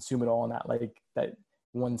might not consume it all in that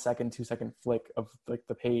 1 second, 2 second flick of like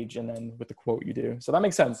the page, and then with the quote you do. So that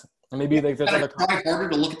makes sense. And maybe like there's other try harder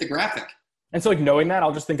to look at the graphic. And so like knowing that,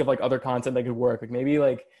 I'll just think of like other content that could work. Like maybe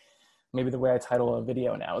the way I title a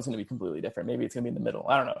video now is going to be completely different. Maybe it's going to be in the middle.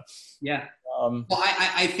 I don't know. Yeah. Well,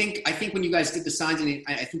 I think when you guys did the signs, and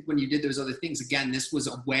I think when you did those other things, again, this was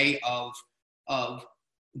a way of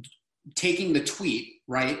taking the tweet,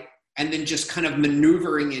 right, and then just kind of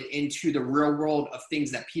maneuvering it into the real world of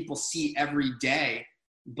things that people see every day,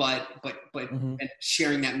 but mm-hmm. and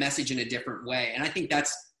sharing that message in a different way. And I think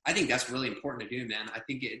that's really important to do, man. I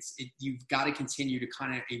think you've got to continue to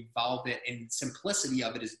kind of evolve it, and simplicity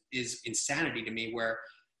of it is insanity to me, where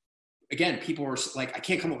again, people are like, I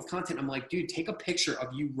can't come up with content. I'm like, dude, take a picture of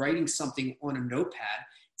you writing something on a notepad,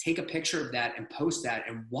 take a picture of that and post that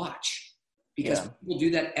and watch, because people do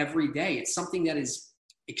that every day. It's something that is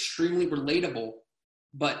extremely relatable,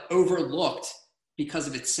 but overlooked because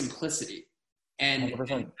of its simplicity. And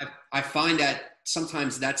I find that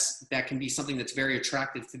sometimes that can be something that's very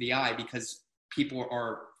attractive to the eye because people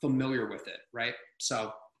are familiar with it, right?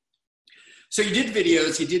 So you did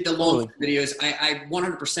videos, you did the long videos. I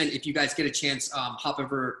 100%, if you guys get a chance, hop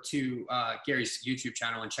over to Gary's YouTube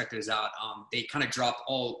channel and check those out. They kind of dropped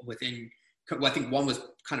all within, I think one was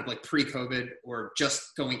kind of like pre-COVID or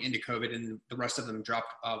just going into COVID, and the rest of them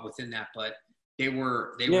dropped within that. But they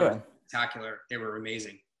were spectacular. They were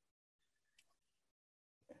amazing.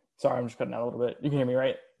 Sorry, I'm just cutting out a little bit. You can hear me,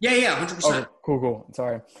 right? Yeah, 100%. Okay, cool.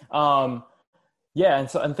 Sorry.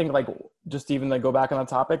 And think like just even like go back on the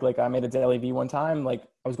topic. Like I made a daily V one time. Like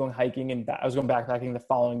I was going hiking and I was going backpacking the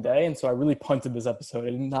following day, and so I really punted this episode.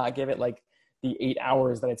 I did not give it like the 8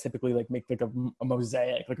 hours that I typically like make like a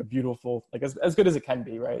mosaic, like a beautiful, like as good as it can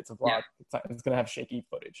be, right? It's a vlog. Yeah. It's gonna have shaky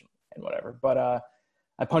footage and whatever. But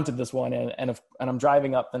I punted this one, and I'm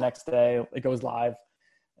driving up the next day. It goes live,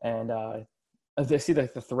 and I see the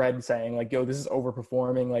thread saying like, yo, this is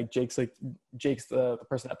overperforming. Like Jake's the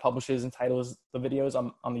person that publishes and titles the videos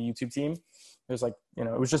on the YouTube team. There's like,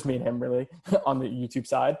 it was just me and him really on the YouTube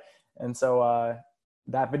side. And so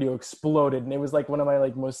that video exploded, and it was like one of my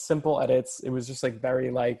like most simple edits. It was just like very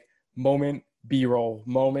like moment B-roll,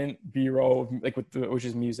 like which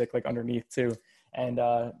is music like underneath too. And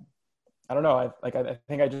I don't know. I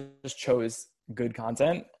think I just chose good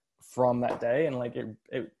content from that day, and like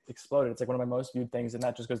it exploded. It's like one of my most viewed things, and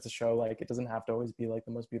that just goes to show like it doesn't have to always be like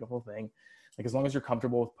the most beautiful thing. Like as long as you're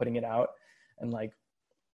comfortable with putting it out and like,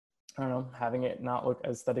 I don't know, having it not look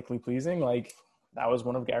aesthetically pleasing, like that was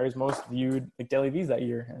one of Gary's most viewed like daily V's that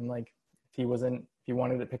year. And like if he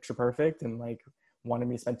wanted it picture perfect and like wanted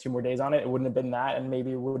me to spend 2 more days on it, it wouldn't have been that, and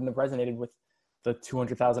maybe it wouldn't have resonated with the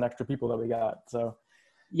 200,000 extra people that we got. So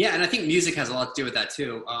yeah, and I think music has a lot to do with that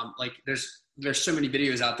too. Like there's so many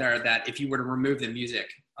videos out there that if you were to remove the music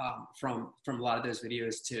from a lot of those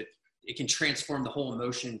videos, it can transform the whole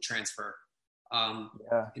emotion transfer.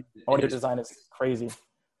 Audio design is crazy.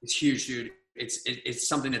 It's huge, dude. It's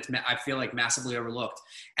something that's I feel like massively overlooked.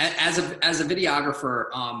 As a videographer,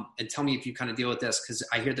 and tell me if you kind of deal with this, because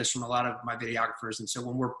I hear this from a lot of my videographers. And so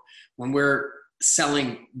when we're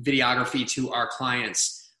selling videography to our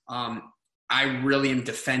clients, I really am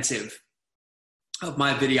defensive of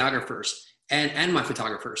my videographers and my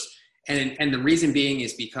photographers. And the reason being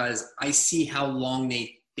is because I see how long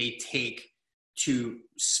they take to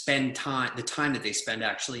spend the time that they spend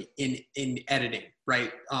actually in editing,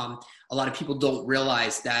 right? A lot of people don't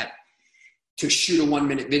realize that to shoot a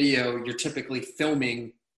 1-minute video, you're typically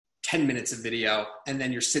filming 10 minutes of video, and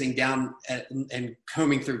then you're sitting down and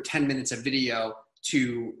combing through 10 minutes of video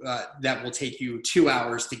that will take you 2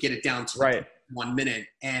 hours to get it down to 1 minute.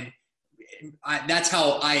 And that's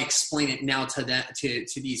how I explain it now to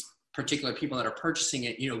these particular people that are purchasing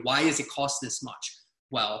it. Why does it cost this much?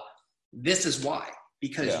 Well, this is why,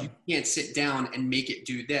 because you can't sit down and make it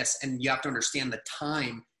do this. And you have to understand the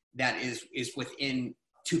time that is within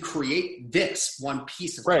to create this one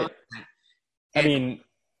piece of right. content.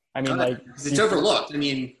 I mean, like, because it's overlooked. I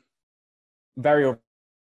mean, very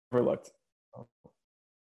overlooked.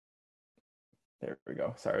 There we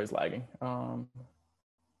go. Sorry, I was lagging. There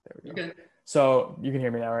we go. Okay. So you can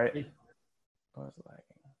hear me now, right? Yeah. Oh, I was lagging.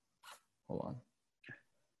 Hold on.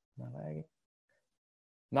 Not lagging.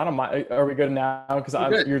 Not on my. Are we good now? Because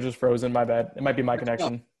you're just frozen. My bad. It might be my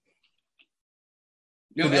connection.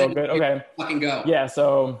 No, good. Okay. Fucking go. Yeah.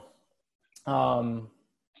 So, sorry,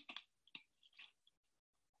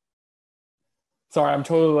 I'm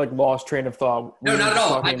totally like lost train of thought. No, not at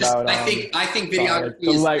all. I think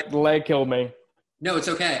videography the leg killed me. No, it's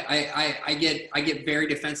okay. I get very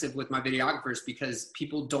defensive with my videographers because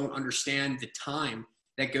people don't understand the time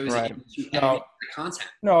that goes into editing the content.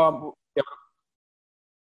 No.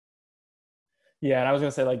 Yeah, and I was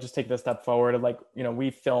gonna say, like, just take this step forward. Like, you know, we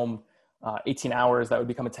film 18 hours that would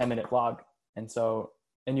become a 10-minute vlog, and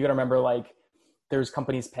you gotta remember, like, there's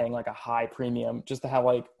companies paying like a high premium just to have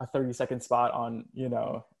like a 30-second spot on, you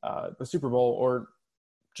know, the Super Bowl or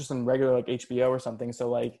just on regular like HBO or something. So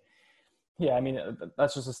like, yeah, I mean,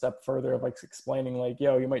 that's just a step further of like explaining like,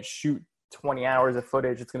 yo, you might shoot 20 hours of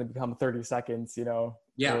footage. It's going to become 30 seconds, you know,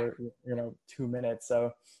 or, you know, 2 minutes.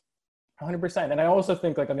 So 100%. And I also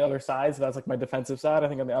think like on the other side, so that's like my defensive side. I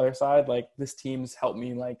think on the other side, like this team's helped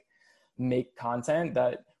me like make content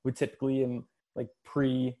that would typically in like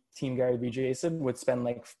pre-Team Gary V Jason would spend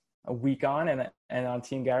like a week on, and on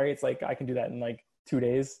Team Gary, it's like I can do that in like 2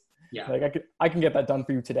 days. Yeah. Like I can get that done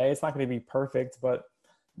for you today. It's not going to be perfect, but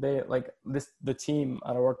they like the team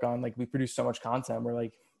I work on, like we produce so much content where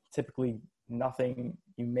like typically nothing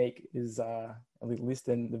you make is at least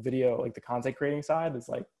in the video, like the content creating side is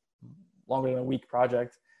like longer than a week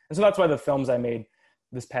project. And so that's why the films I made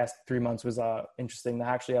this past 3 months was interesting to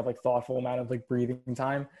actually have like thoughtful amount of like breathing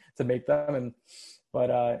time to make them.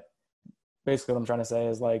 But basically what I'm trying to say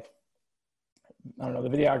is like, I don't know,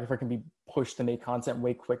 the videographer can be pushed to make content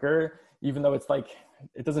way quicker, even though it's like,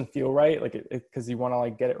 it doesn't feel right. Like cause you want to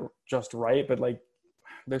like get it just right. But like,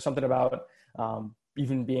 there's something about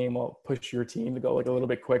even being able to push your team to go like a little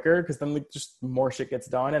bit quicker. Cause then like just more shit gets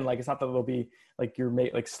done. And like, it's not that it'll be like you're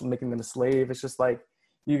making them a slave. It's just like,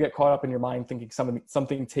 you get caught up in your mind thinking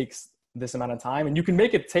something takes this amount of time, and you can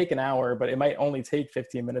make it take an hour, but it might only take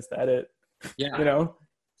 15 minutes to edit. Yeah. You know?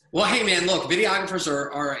 Well, hey man, look, videographers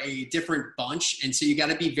are a different bunch. And so you got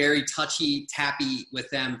to be very touchy tappy with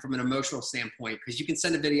them from an emotional standpoint. Cause you can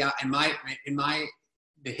send a video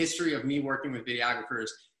the history of me working with videographers,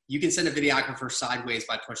 you can send a videographer sideways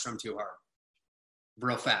by pushing them too hard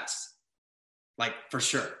real fast. Like for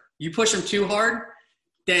sure. You push them too hard,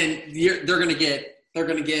 then they're going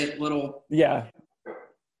to get little, yeah.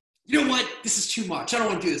 You know what? This is too much. I don't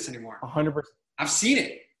want to do this anymore. 100%. I've seen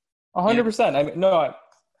it. 100%. I mean,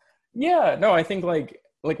 I think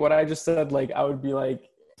like what I just said, like I would be like,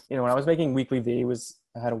 you know, when I was making weekly V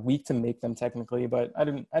I had a week to make them technically, but I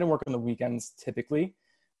didn't work on the weekends typically,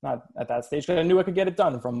 not at that stage. Cause I knew I could get it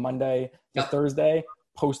done from Monday to Thursday,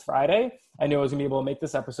 post Friday. I knew I was gonna be able to make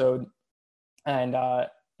this episode and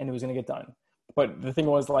it was gonna get done. But the thing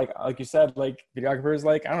was like you said, like videographers,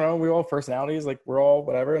 like, I don't know, we all have personalities, like we're all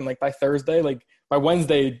whatever. And like by Thursday, like by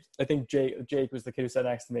Wednesday, I think Jake was the kid who sat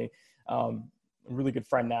next to me. A really good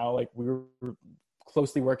friend now. Like we were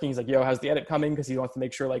closely working. He's like, yo, how's the edit coming? Cause he wants to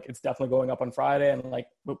make sure like it's definitely going up on Friday. And like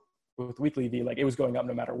with weekly V, like it was going up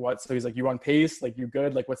no matter what. So he's like, you on pace? Like you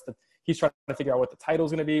good? Like he's trying to figure out what the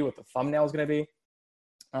title's going to be, what the thumbnail is going to be.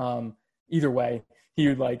 Either way,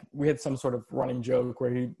 we had some sort of running joke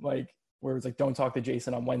where it was like, don't talk to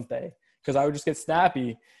Jason on Wednesday. Cause I would just get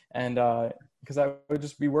snappy and cause I would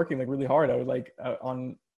just be working like really hard. I would like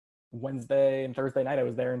on Wednesday and Thursday night, I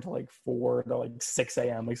was there until like 4 to like 6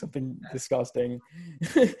 a.m. like something disgusting.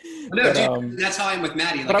 No, dude, that's how I am with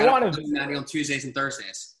Maddie. Like, but I wanted Maddie on Tuesdays and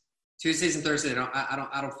Thursdays.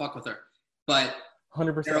 I don't fuck with her. But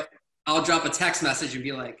 100%. I'll drop a text message and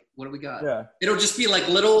be like, "What do we got?" Yeah. It'll just be like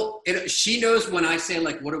she knows when I say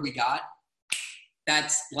like, "What do we got?"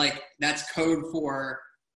 That's code for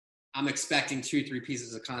I'm expecting 2-3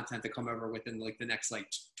 pieces of content to come over within like the next like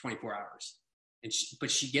 24 hours. But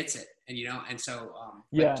she gets it, and you know, and so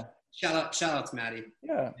shout out to Maddie.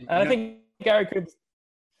 Yeah, and I think Gary could.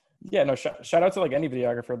 Yeah, no, shout out to like any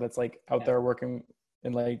videographer that's like out there working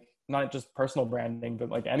in like not just personal branding, but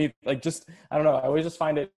like any like just I don't know. I always just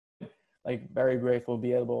find it like very grateful to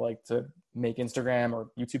be able like to make Instagram or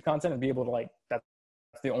YouTube content and be able to like that's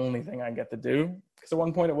the only thing I get to do. Because at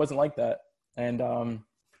one point it wasn't like that, and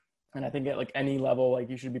I think at like any level like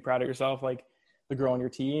you should be proud of yourself, like the girl on your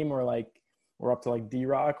team or like or up to like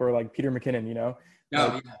D-Rock or like Peter McKinnon, you know.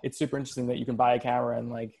 Like, it's super interesting that you can buy a camera and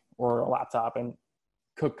like, or a laptop and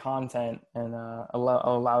cook content and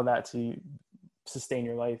allow that to sustain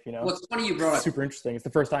your life, you know. Well, it's funny you brought up. Super interesting. It's the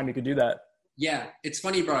first time you could do that. Yeah, it's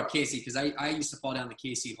funny you brought up Casey, because I used to fall down the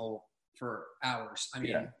Casey hole for hours. I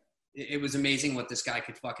mean, it was amazing what this guy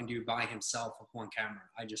could fucking do by himself with one camera.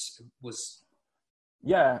 I just was.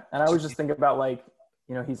 Yeah, and I was just thinking about like,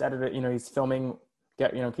 you know, he's edited, you know, he's filming.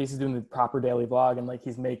 Casey's doing the proper daily vlog, and like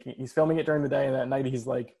he's filming it during the day, and at night he's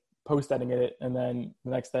like post-editing it, and then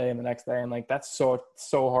the next day, and like that's so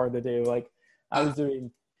hard to do. Like I was doing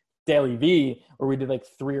Daily V, where we did like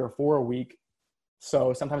 3 or 4 a week.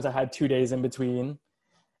 So sometimes I had 2 days in between,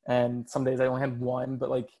 and some days I only had 1.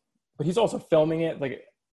 But he's also filming it, like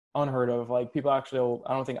unheard of. Like people actually,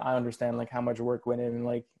 I don't think I understand like how much work went in.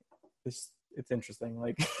 Like it's interesting.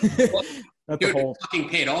 Like well, that's dude, the whole fucking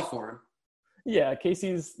paid off for him. Yeah,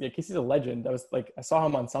 Casey's a legend. I saw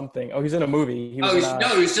him on something. Oh, he's in a movie. He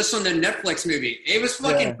was just on the Netflix movie. It was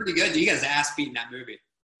fucking pretty good. You guys ass beating that movie.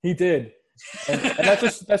 He did, and that's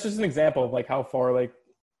just an example of like how far like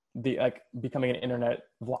becoming an internet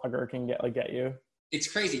vlogger can get you. It's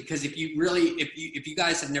crazy because if you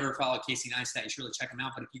guys have never followed Casey Neistat, you should really check him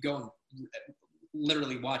out. But if you go and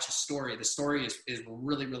literally watch his story, the story is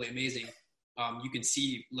really, really amazing. You can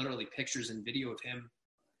see literally pictures and video of him.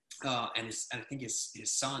 And I think his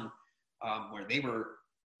son, where they were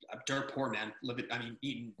dirt poor, man,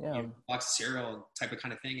 eating a box of cereal type of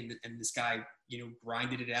kind of thing. And this guy, you know,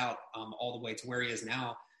 grinded it out all the way to where he is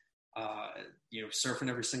now, you know, surfing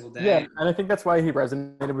every single day. Yeah, and I think that's why he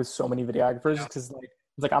resonated with so many videographers, because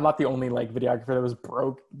like I'm not the only like videographer that was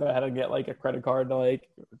broke that had to get like a credit card to like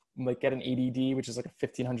get an ADD, which is like a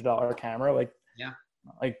 $1,500 camera. Like,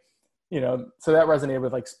 like, you know, so that resonated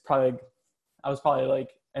with like I was probably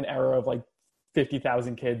like an era of like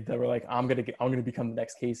 50,000 kids that were like, I'm gonna become the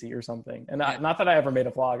next Casey or something. And not that I ever made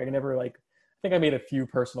a vlog. I think I made a few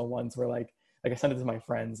personal ones where like I sent it to my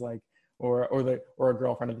friends, like or a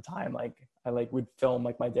girlfriend at the time. Like I would film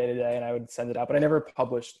like my day to day and I would send it out, but I never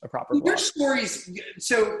published a proper vlog. Your stories.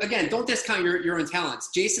 So again, don't discount your own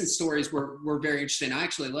talents. Jason's stories were very interesting. I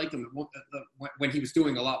actually liked them when he was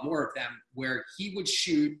doing a lot more of them, where he would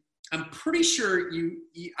shoot. I'm pretty sure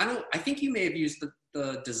I think you may have used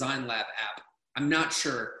the Design Lab app. I'm not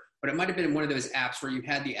sure, but it might have been one of those apps where you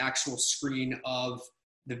had the actual screen of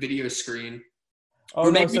the video screen. Or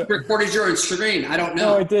maybe you recorded your own screen. I don't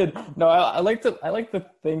know. No, I did. No, I like to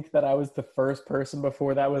think that I was the first person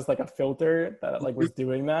before that was like a filter that like was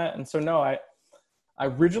doing that. And so no, I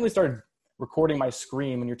originally started recording my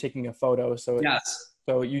screen when you're taking a photo. So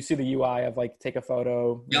so you see the UI of like take a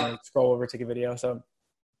photo, you know, scroll over, take a video. So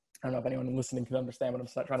I don't know if anyone listening can understand what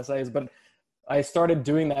I'm trying to say but I started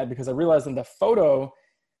doing that because I realized in the photo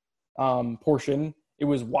portion, it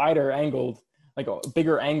was wider angled, like a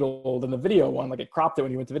bigger angle than the video one. Like it cropped it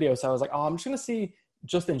when you went to video. So I was like, I'm just going to see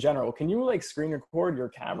just in general, can you like screen record your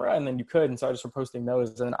camera? And then you could. And so I just started posting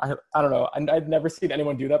those. And I don't know. I'd never seen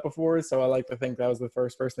anyone do that before. So I like to think that I was the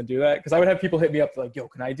first person to do that. Cause I would have people hit me up like, yo,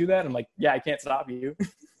 can I do that? And I'm like, yeah, I can't stop you.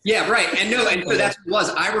 Yeah, right. And so that's what it was.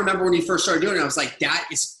 I remember when you first started doing it, I was like, that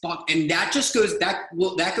is fuck. And that just goes back.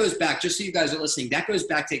 Well, that goes back, just so you guys are listening, that goes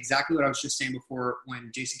back to exactly what I was just saying before when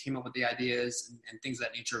Jason came up with the ideas and things of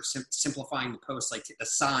that nature of simplifying the post, like the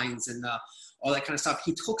signs and all that kind of stuff.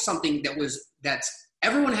 He took something that's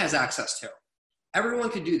everyone has access to. Everyone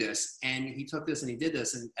could do this. And he took this and he did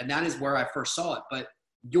this. And that is where I first saw it. But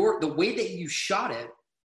the way that you shot it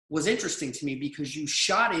was interesting to me because you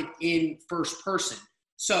shot it in first person.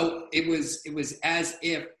 So it was as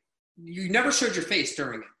if you never showed your face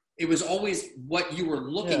during it. It was always what you were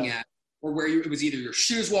looking at, or it was either your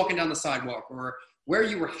shoes walking down the sidewalk, or where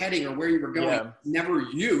you were heading, or where you were going. Yeah. Never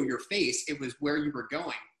your face. It was where you were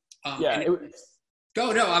going. I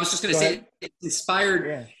was just going to say it inspired.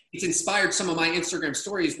 Yeah. It's inspired some of my Instagram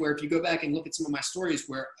stories. Where if you go back and look at some of my stories,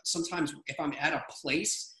 where sometimes if I'm at a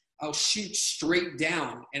place, I'll shoot straight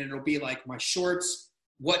down, and it'll be like my shorts.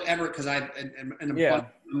 Whatever, because I have an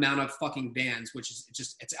amount of fucking Vans, which is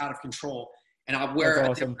it's out of control. And I'll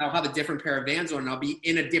I'll have a different pair of Vans on, and I'll be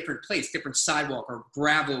in a different place, different sidewalk or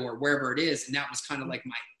gravel or wherever it is. And that was kind of like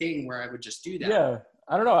my thing where I would just do that. Yeah,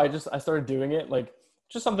 I don't know. I started doing it like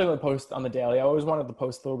just something to post on the daily. I always wanted to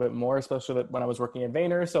post a little bit more, especially when I was working at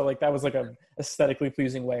Vayner. So like that was like a aesthetically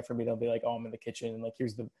pleasing way for me to be like, oh, I'm in the kitchen, and like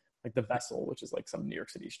here's the vessel, which is like some New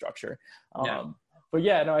York City structure. But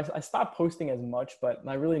yeah, no, I stopped posting as much, but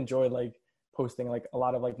I really enjoyed like posting like a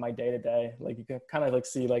lot of like my day to day. Like you can kind of like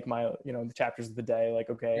see like my, you know, the chapters of the day, like,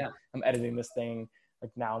 okay, I'm editing this thing.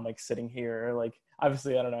 Like now I'm like sitting here, like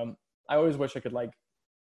obviously, I don't know. I always wish I could like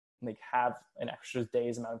like have an extra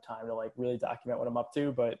day's amount of time to like really document what I'm up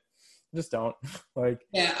to, but I just don't. Like,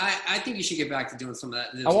 yeah, I think you should get back to doing some of that.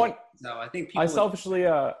 I think people I selfishly,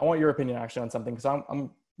 I want your opinion actually on something, because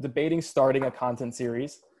I'm debating starting a content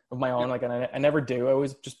series of my own. Like, and I never do. I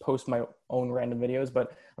always just post my own random videos,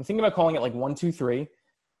 but I'm thinking about calling it like 123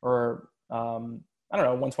 or I don't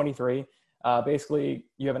know, 123. Basically,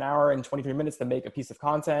 you have an hour and 23 minutes to make a piece of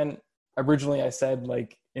content. Originally, I said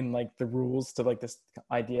like in like the rules to like this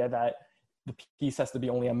idea that the piece has to be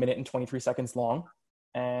only 1 minute and 23 seconds long.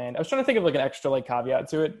 And I was trying to think of like an extra like caveat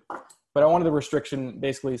to it, but I wanted the restriction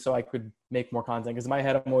basically so I could make more content. Because in my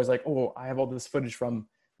head, I'm always like, oh, I have all this footage from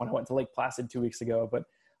when I went to Lake Placid 2 weeks ago, but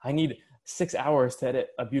I need 6 hours to edit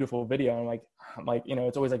a beautiful video. And I'm like, you know,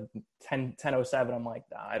 it's always like 10:07. I'm like,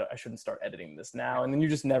 nah, I shouldn't start editing this now. And then you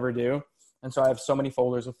just never do. And so I have so many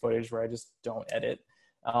folders of footage where I just don't edit.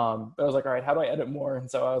 But I was like, all right, how do I edit more?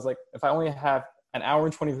 And so I was like, if I only have an hour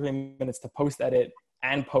and 23 minutes to post edit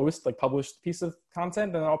and post like published piece of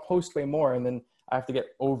content, then I'll post way more. And then I have to get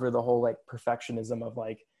over the whole like perfectionism of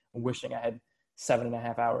like wishing I had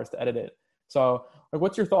 7.5 hours to edit it. So like,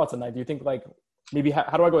 what's your thoughts on that? Do you think like maybe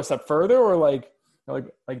how do I go a step further, or like,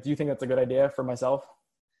 do you think that's a good idea for myself?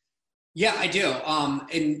 Yeah, I do.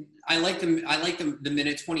 And I like the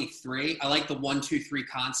minute 23. I like the 1, 2, 3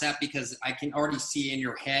 concept because I can already see in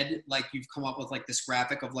your head, like you've come up with like this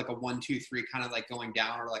graphic of like a 1, 2, 3 kind of like going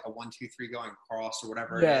down, or like a 1, 2, 3 going across or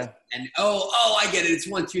whatever it is. And I get it. It's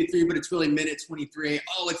 1, 2, 3, but it's really minute 23.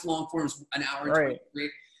 Oh, it's long form's an hour and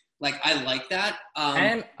 23. Like, I like that.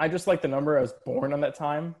 And I just like the number. I was born on that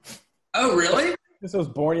time. Oh, really? I was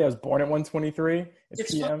born at 1:23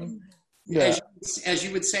 p.m. Yeah. As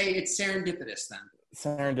you would say, it's serendipitous then.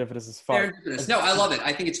 Serendipitous is fun. Serendipitous. No, I love it.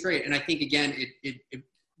 I think it's great. And I think, again, it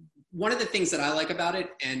one of the things that I like about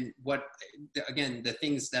it, and the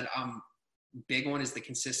things that I'm big on is the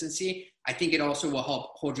consistency. I think it also will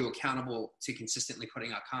help hold you accountable to consistently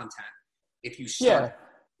putting out content if you start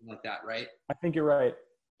like that, right? I think you're right.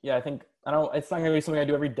 Yeah, I think it's not gonna be something I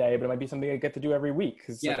do every day, but it might be something I get to do every week.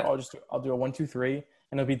 Because like, I'll do a 1, 2, 3,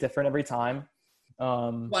 and it'll be different every time. Well,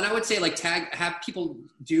 and I would say like have people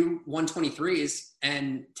do 123s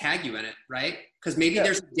and tag you in it, right? Because maybe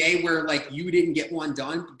there's a day where like you didn't get one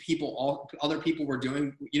done, other people were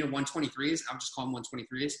doing 123s. I'll just call them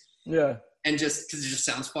 123s. Yeah. And just because it just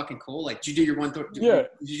sounds fucking cool. Like, did you do your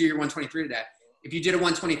 123 today? If you did a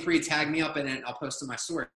 123, tag me up in it. I'll post to my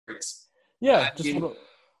stories. Yeah,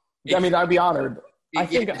 I'd be honored. I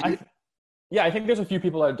think there's a few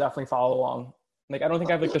people that definitely follow along. Like, I don't think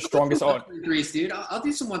I have like the strongest. 123s, dude. I'll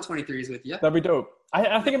do some 123s with you. That'd be dope.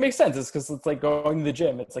 I think it makes sense. It's because it's like going to the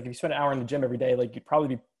gym. It's like if you spend an hour in the gym every day, like you'd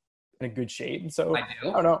probably be in a good shape. So I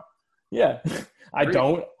don't know. Yeah, I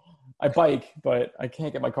don't. I bike, but I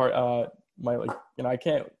can't get my car. I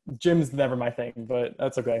can't. Gym's never my thing, but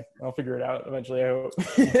that's okay. I'll figure it out eventually, I hope.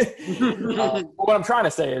 But what I'm trying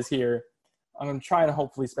to say is here, I'm trying to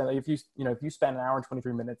hopefully spend, like, if you spend an hour and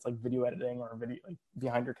 23 minutes like video editing or video like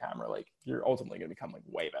behind your camera, like you're ultimately going to become like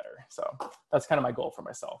way better. So that's kind of my goal for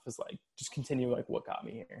myself, is like just continue like what got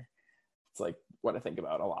me here. It's like what I think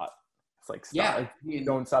about a lot. It's like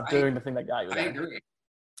don't stop doing the thing that got you there. I agree.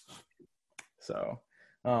 So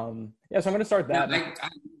so I'm going to start that.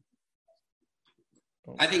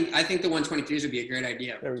 I think the 123s would be a great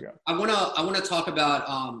idea. There we go. I want to talk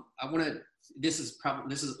about this is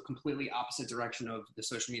a completely opposite direction of the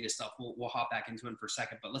social media stuff. We'll hop back into it for a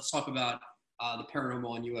second, but let's talk about the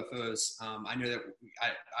paranormal and UFOs. I know that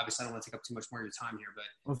obviously I don't want to take up too much more of your time here, but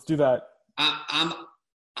let's do that.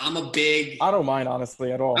 I'm a big. I don't mind,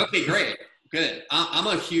 honestly, at all. Okay, great, good. I'm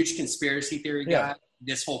a huge conspiracy theory guy. Yeah.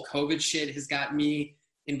 This whole COVID shit has got me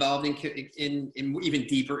involved in even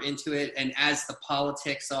deeper into it, and as the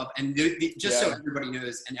politics of so everybody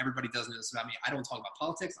knows, and everybody does know this about me, I don't talk about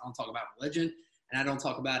politics, I don't talk about religion, and I don't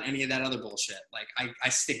talk about any of that other bullshit. Like I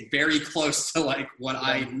stick very close to like what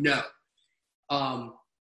I know.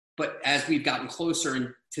 But as we've gotten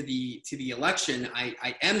closer to the election,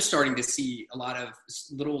 I am starting to see a lot of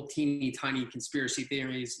little teeny tiny conspiracy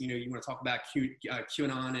theories. You want to talk about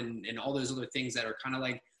QAnon and all those other things that are kind of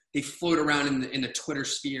like, they float around in the Twitter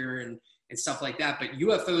sphere and stuff like that. But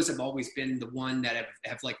UFOs have always been the one that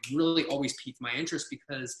have like really always piqued my interest,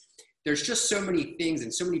 because there's just so many things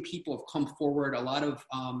and so many people have come forward. A lot of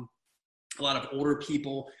older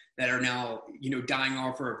people that are now, dying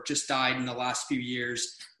off or have just died in the last few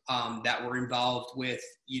years, that were involved with,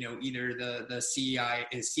 either the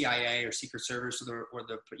CIA or Secret Service or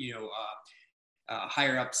the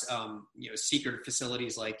higher ups, secret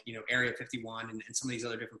facilities like, Area 51 and some of these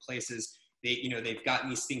other different places. They've gotten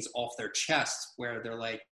these things off their chest where they're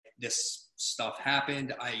like, this stuff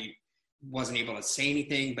happened. I wasn't able to say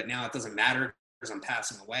anything, but now it doesn't matter because I'm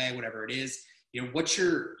passing away, whatever it is. What's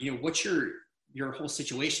your whole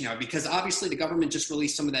situation now? Because obviously the government just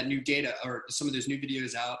released some of that new data or some of those new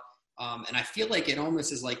videos out. And I feel like it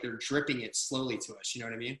almost is like they're dripping it slowly to us. You know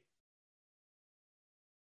what I mean?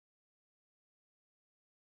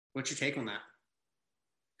 What's your take on that?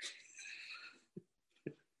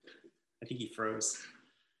 I think he froze.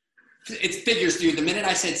 It's figures, dude. The minute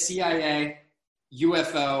I said CIA,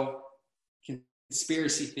 UFO,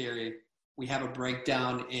 conspiracy theory, we have a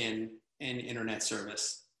breakdown in internet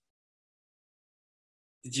service.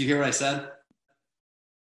 Did you hear what I said?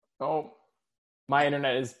 Oh, my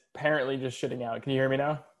internet is apparently just shitting out. Can you hear me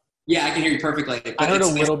now? Yeah, I can hear you perfectly. I heard a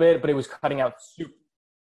little bit, but it was cutting out super.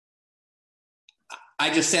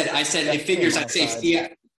 I said it figures. I say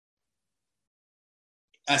CIA.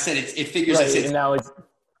 I said it figures. Right, I said, and now it's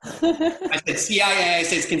I said CIA. I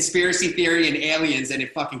said it's conspiracy theory and aliens, and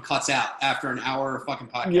it fucking cuts out after an hour of fucking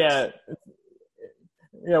podcast.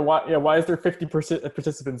 Yeah. Why is there 50%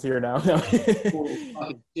 participants here now? Holy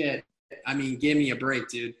fucking shit. I mean, give me a break,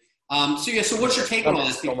 dude. So what's your take on all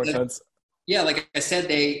this? So much sense. Yeah, like I said,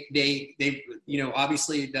 they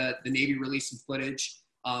obviously the Navy released some footage.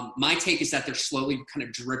 My take is that they're slowly kind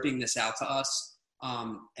of dripping this out to us,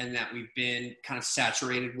 and that we've been kind of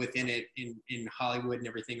saturated within it in Hollywood and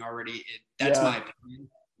everything already. That's my opinion.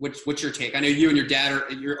 What's your take? I know you and your dad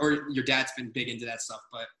your dad's been big into that stuff,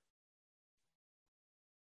 but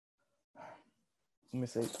let me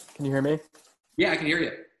see. Can you hear me? Yeah, I can hear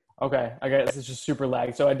you. Okay, I guess it's just super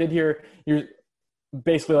lag. So I did hear you're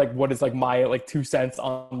basically like, what is like my 2 cents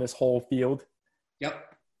on this whole field?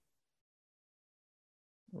 Yep.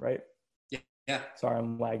 Right? Yeah. Sorry,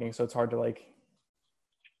 I'm lagging, so it's hard to like.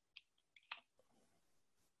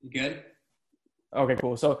 You good? Okay,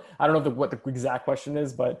 cool. So I don't know what the exact question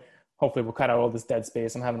is, but hopefully we'll cut out all this dead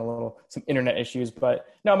space. I'm having some internet issues, but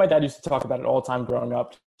no, my dad used to talk about it all the time growing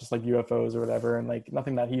up, just like UFOs or whatever, and like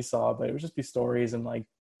nothing that he saw, but it would just be stories and like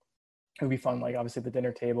it would be fun, like obviously at the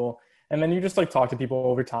dinner table. And then you just like talk to people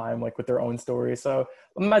over time, like with their own stories. So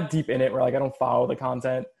I'm not deep in it where like I don't follow the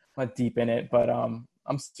content, I'm not deep in it, but I'm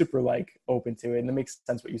super like open to it. And it makes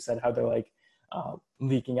sense what you said, how they're like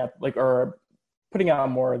leaking out like or putting out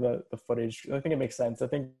more of the footage. I think it makes sense. I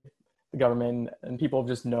think the government and people have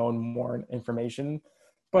just known more information,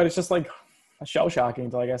 but it's just like shell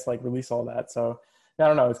shocking to I guess like release all that. So I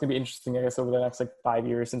don't know. It's gonna be interesting, I guess, over the next like 5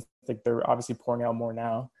 years since like they're obviously pouring out more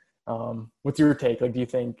now. What's your take? Like, do you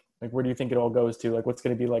think like where do you think it all goes to? Like, what's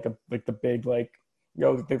gonna be like the big like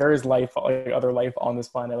there is life, like other life on this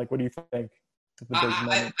planet. Like, what do you think?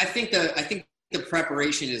 I think the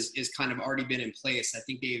preparation is kind of already been in place. I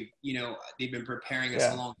think they've been preparing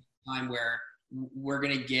us a long time where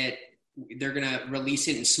they're gonna release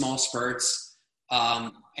it in small spurts,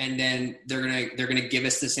 and then they're gonna give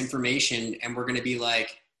us this information, and we're gonna be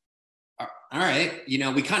like, all right,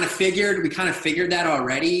 we kind of figured that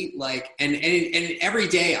already. Like, and every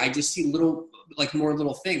day I just see more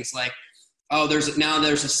little things like, oh, there's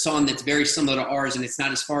a sun that's very similar to ours, and it's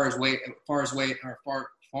not as far away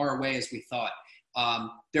as we thought.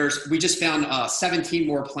 We just found 17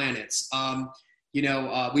 more planets.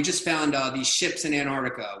 We just found these ships in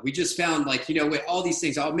Antarctica. We just found all these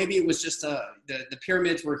things. Oh, maybe it was just the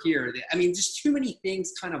pyramids were here. I mean, just too many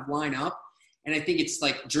things kind of line up. And I think it's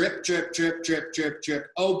like drip, drip, drip, drip, drip,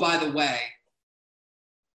 drip. Oh, by the way,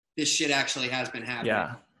 this shit actually has been happening.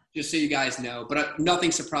 Yeah. Just so you guys know, but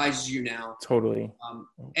nothing surprises you now. Totally.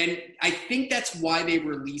 And I think that's why they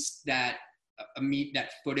released that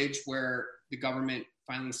footage where the government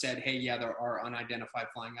finally said, hey, yeah, there are unidentified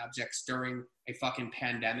flying objects during a fucking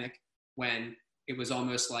pandemic when it was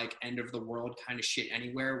almost like end of the world kind of shit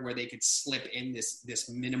anywhere, where they could slip in this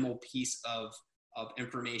minimal piece of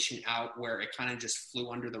information out where it kind of just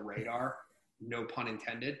flew under the radar, no pun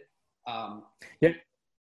intended. Yeah.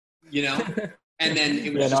 And then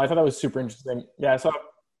it was I thought that was super interesting. Yeah, I saw.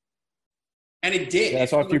 And it did. Yeah, I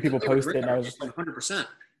saw a few people post it, and I was just like, 100%.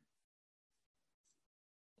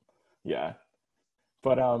 Yeah,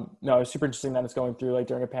 but no, it's super interesting that it's going through like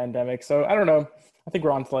during a pandemic. So I don't know. I think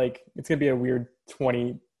we're on to like it's gonna be a weird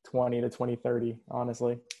 2020 to 2030,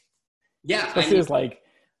 honestly. Yeah, especially as like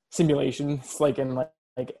simulations, like in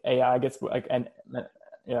like AI gets like and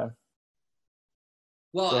yeah.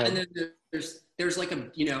 Well, and then there's like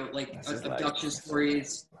abduction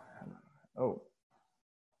stories. Oh.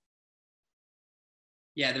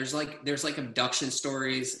 Yeah, there's like abduction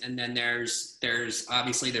stories, and then there's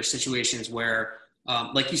obviously there's situations where,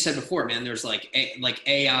 like you said before, man, there's like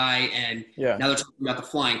AI, and now they're talking about the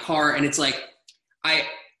flying car, and it's like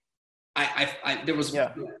there was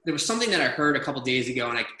something that I heard a couple days ago,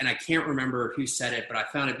 and I can't remember who said it, but I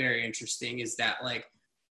found it very interesting. Is that like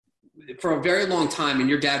for a very long time, and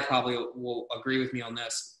your dad probably will agree with me on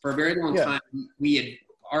this. For a very long time,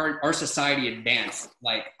 our society advanced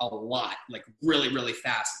like a lot, like really, really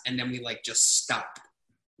fast, and then we like just stopped,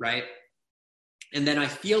 right? And then I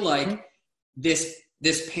feel like this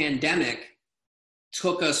pandemic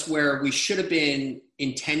took us where we should have been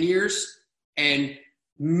in 10 years and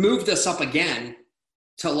moved us up again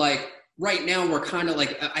to like right now we're kind of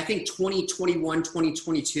like, I think 2021,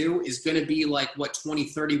 2022 is going to be like what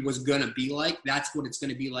 2030 was going to be like. That's what it's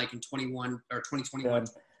going to be like in 2021,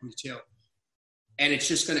 2022. And it's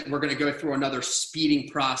just we're going to go through another speeding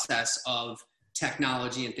process of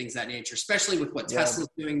technology and things of that nature, especially with what Tesla's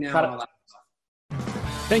doing now and all that stuff.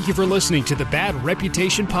 Thank you for listening to the Bad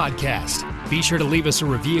Reputation Podcast. Be sure to leave us a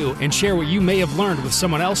review and share what you may have learned with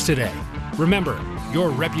someone else today. Remember,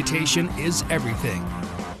 your reputation is everything.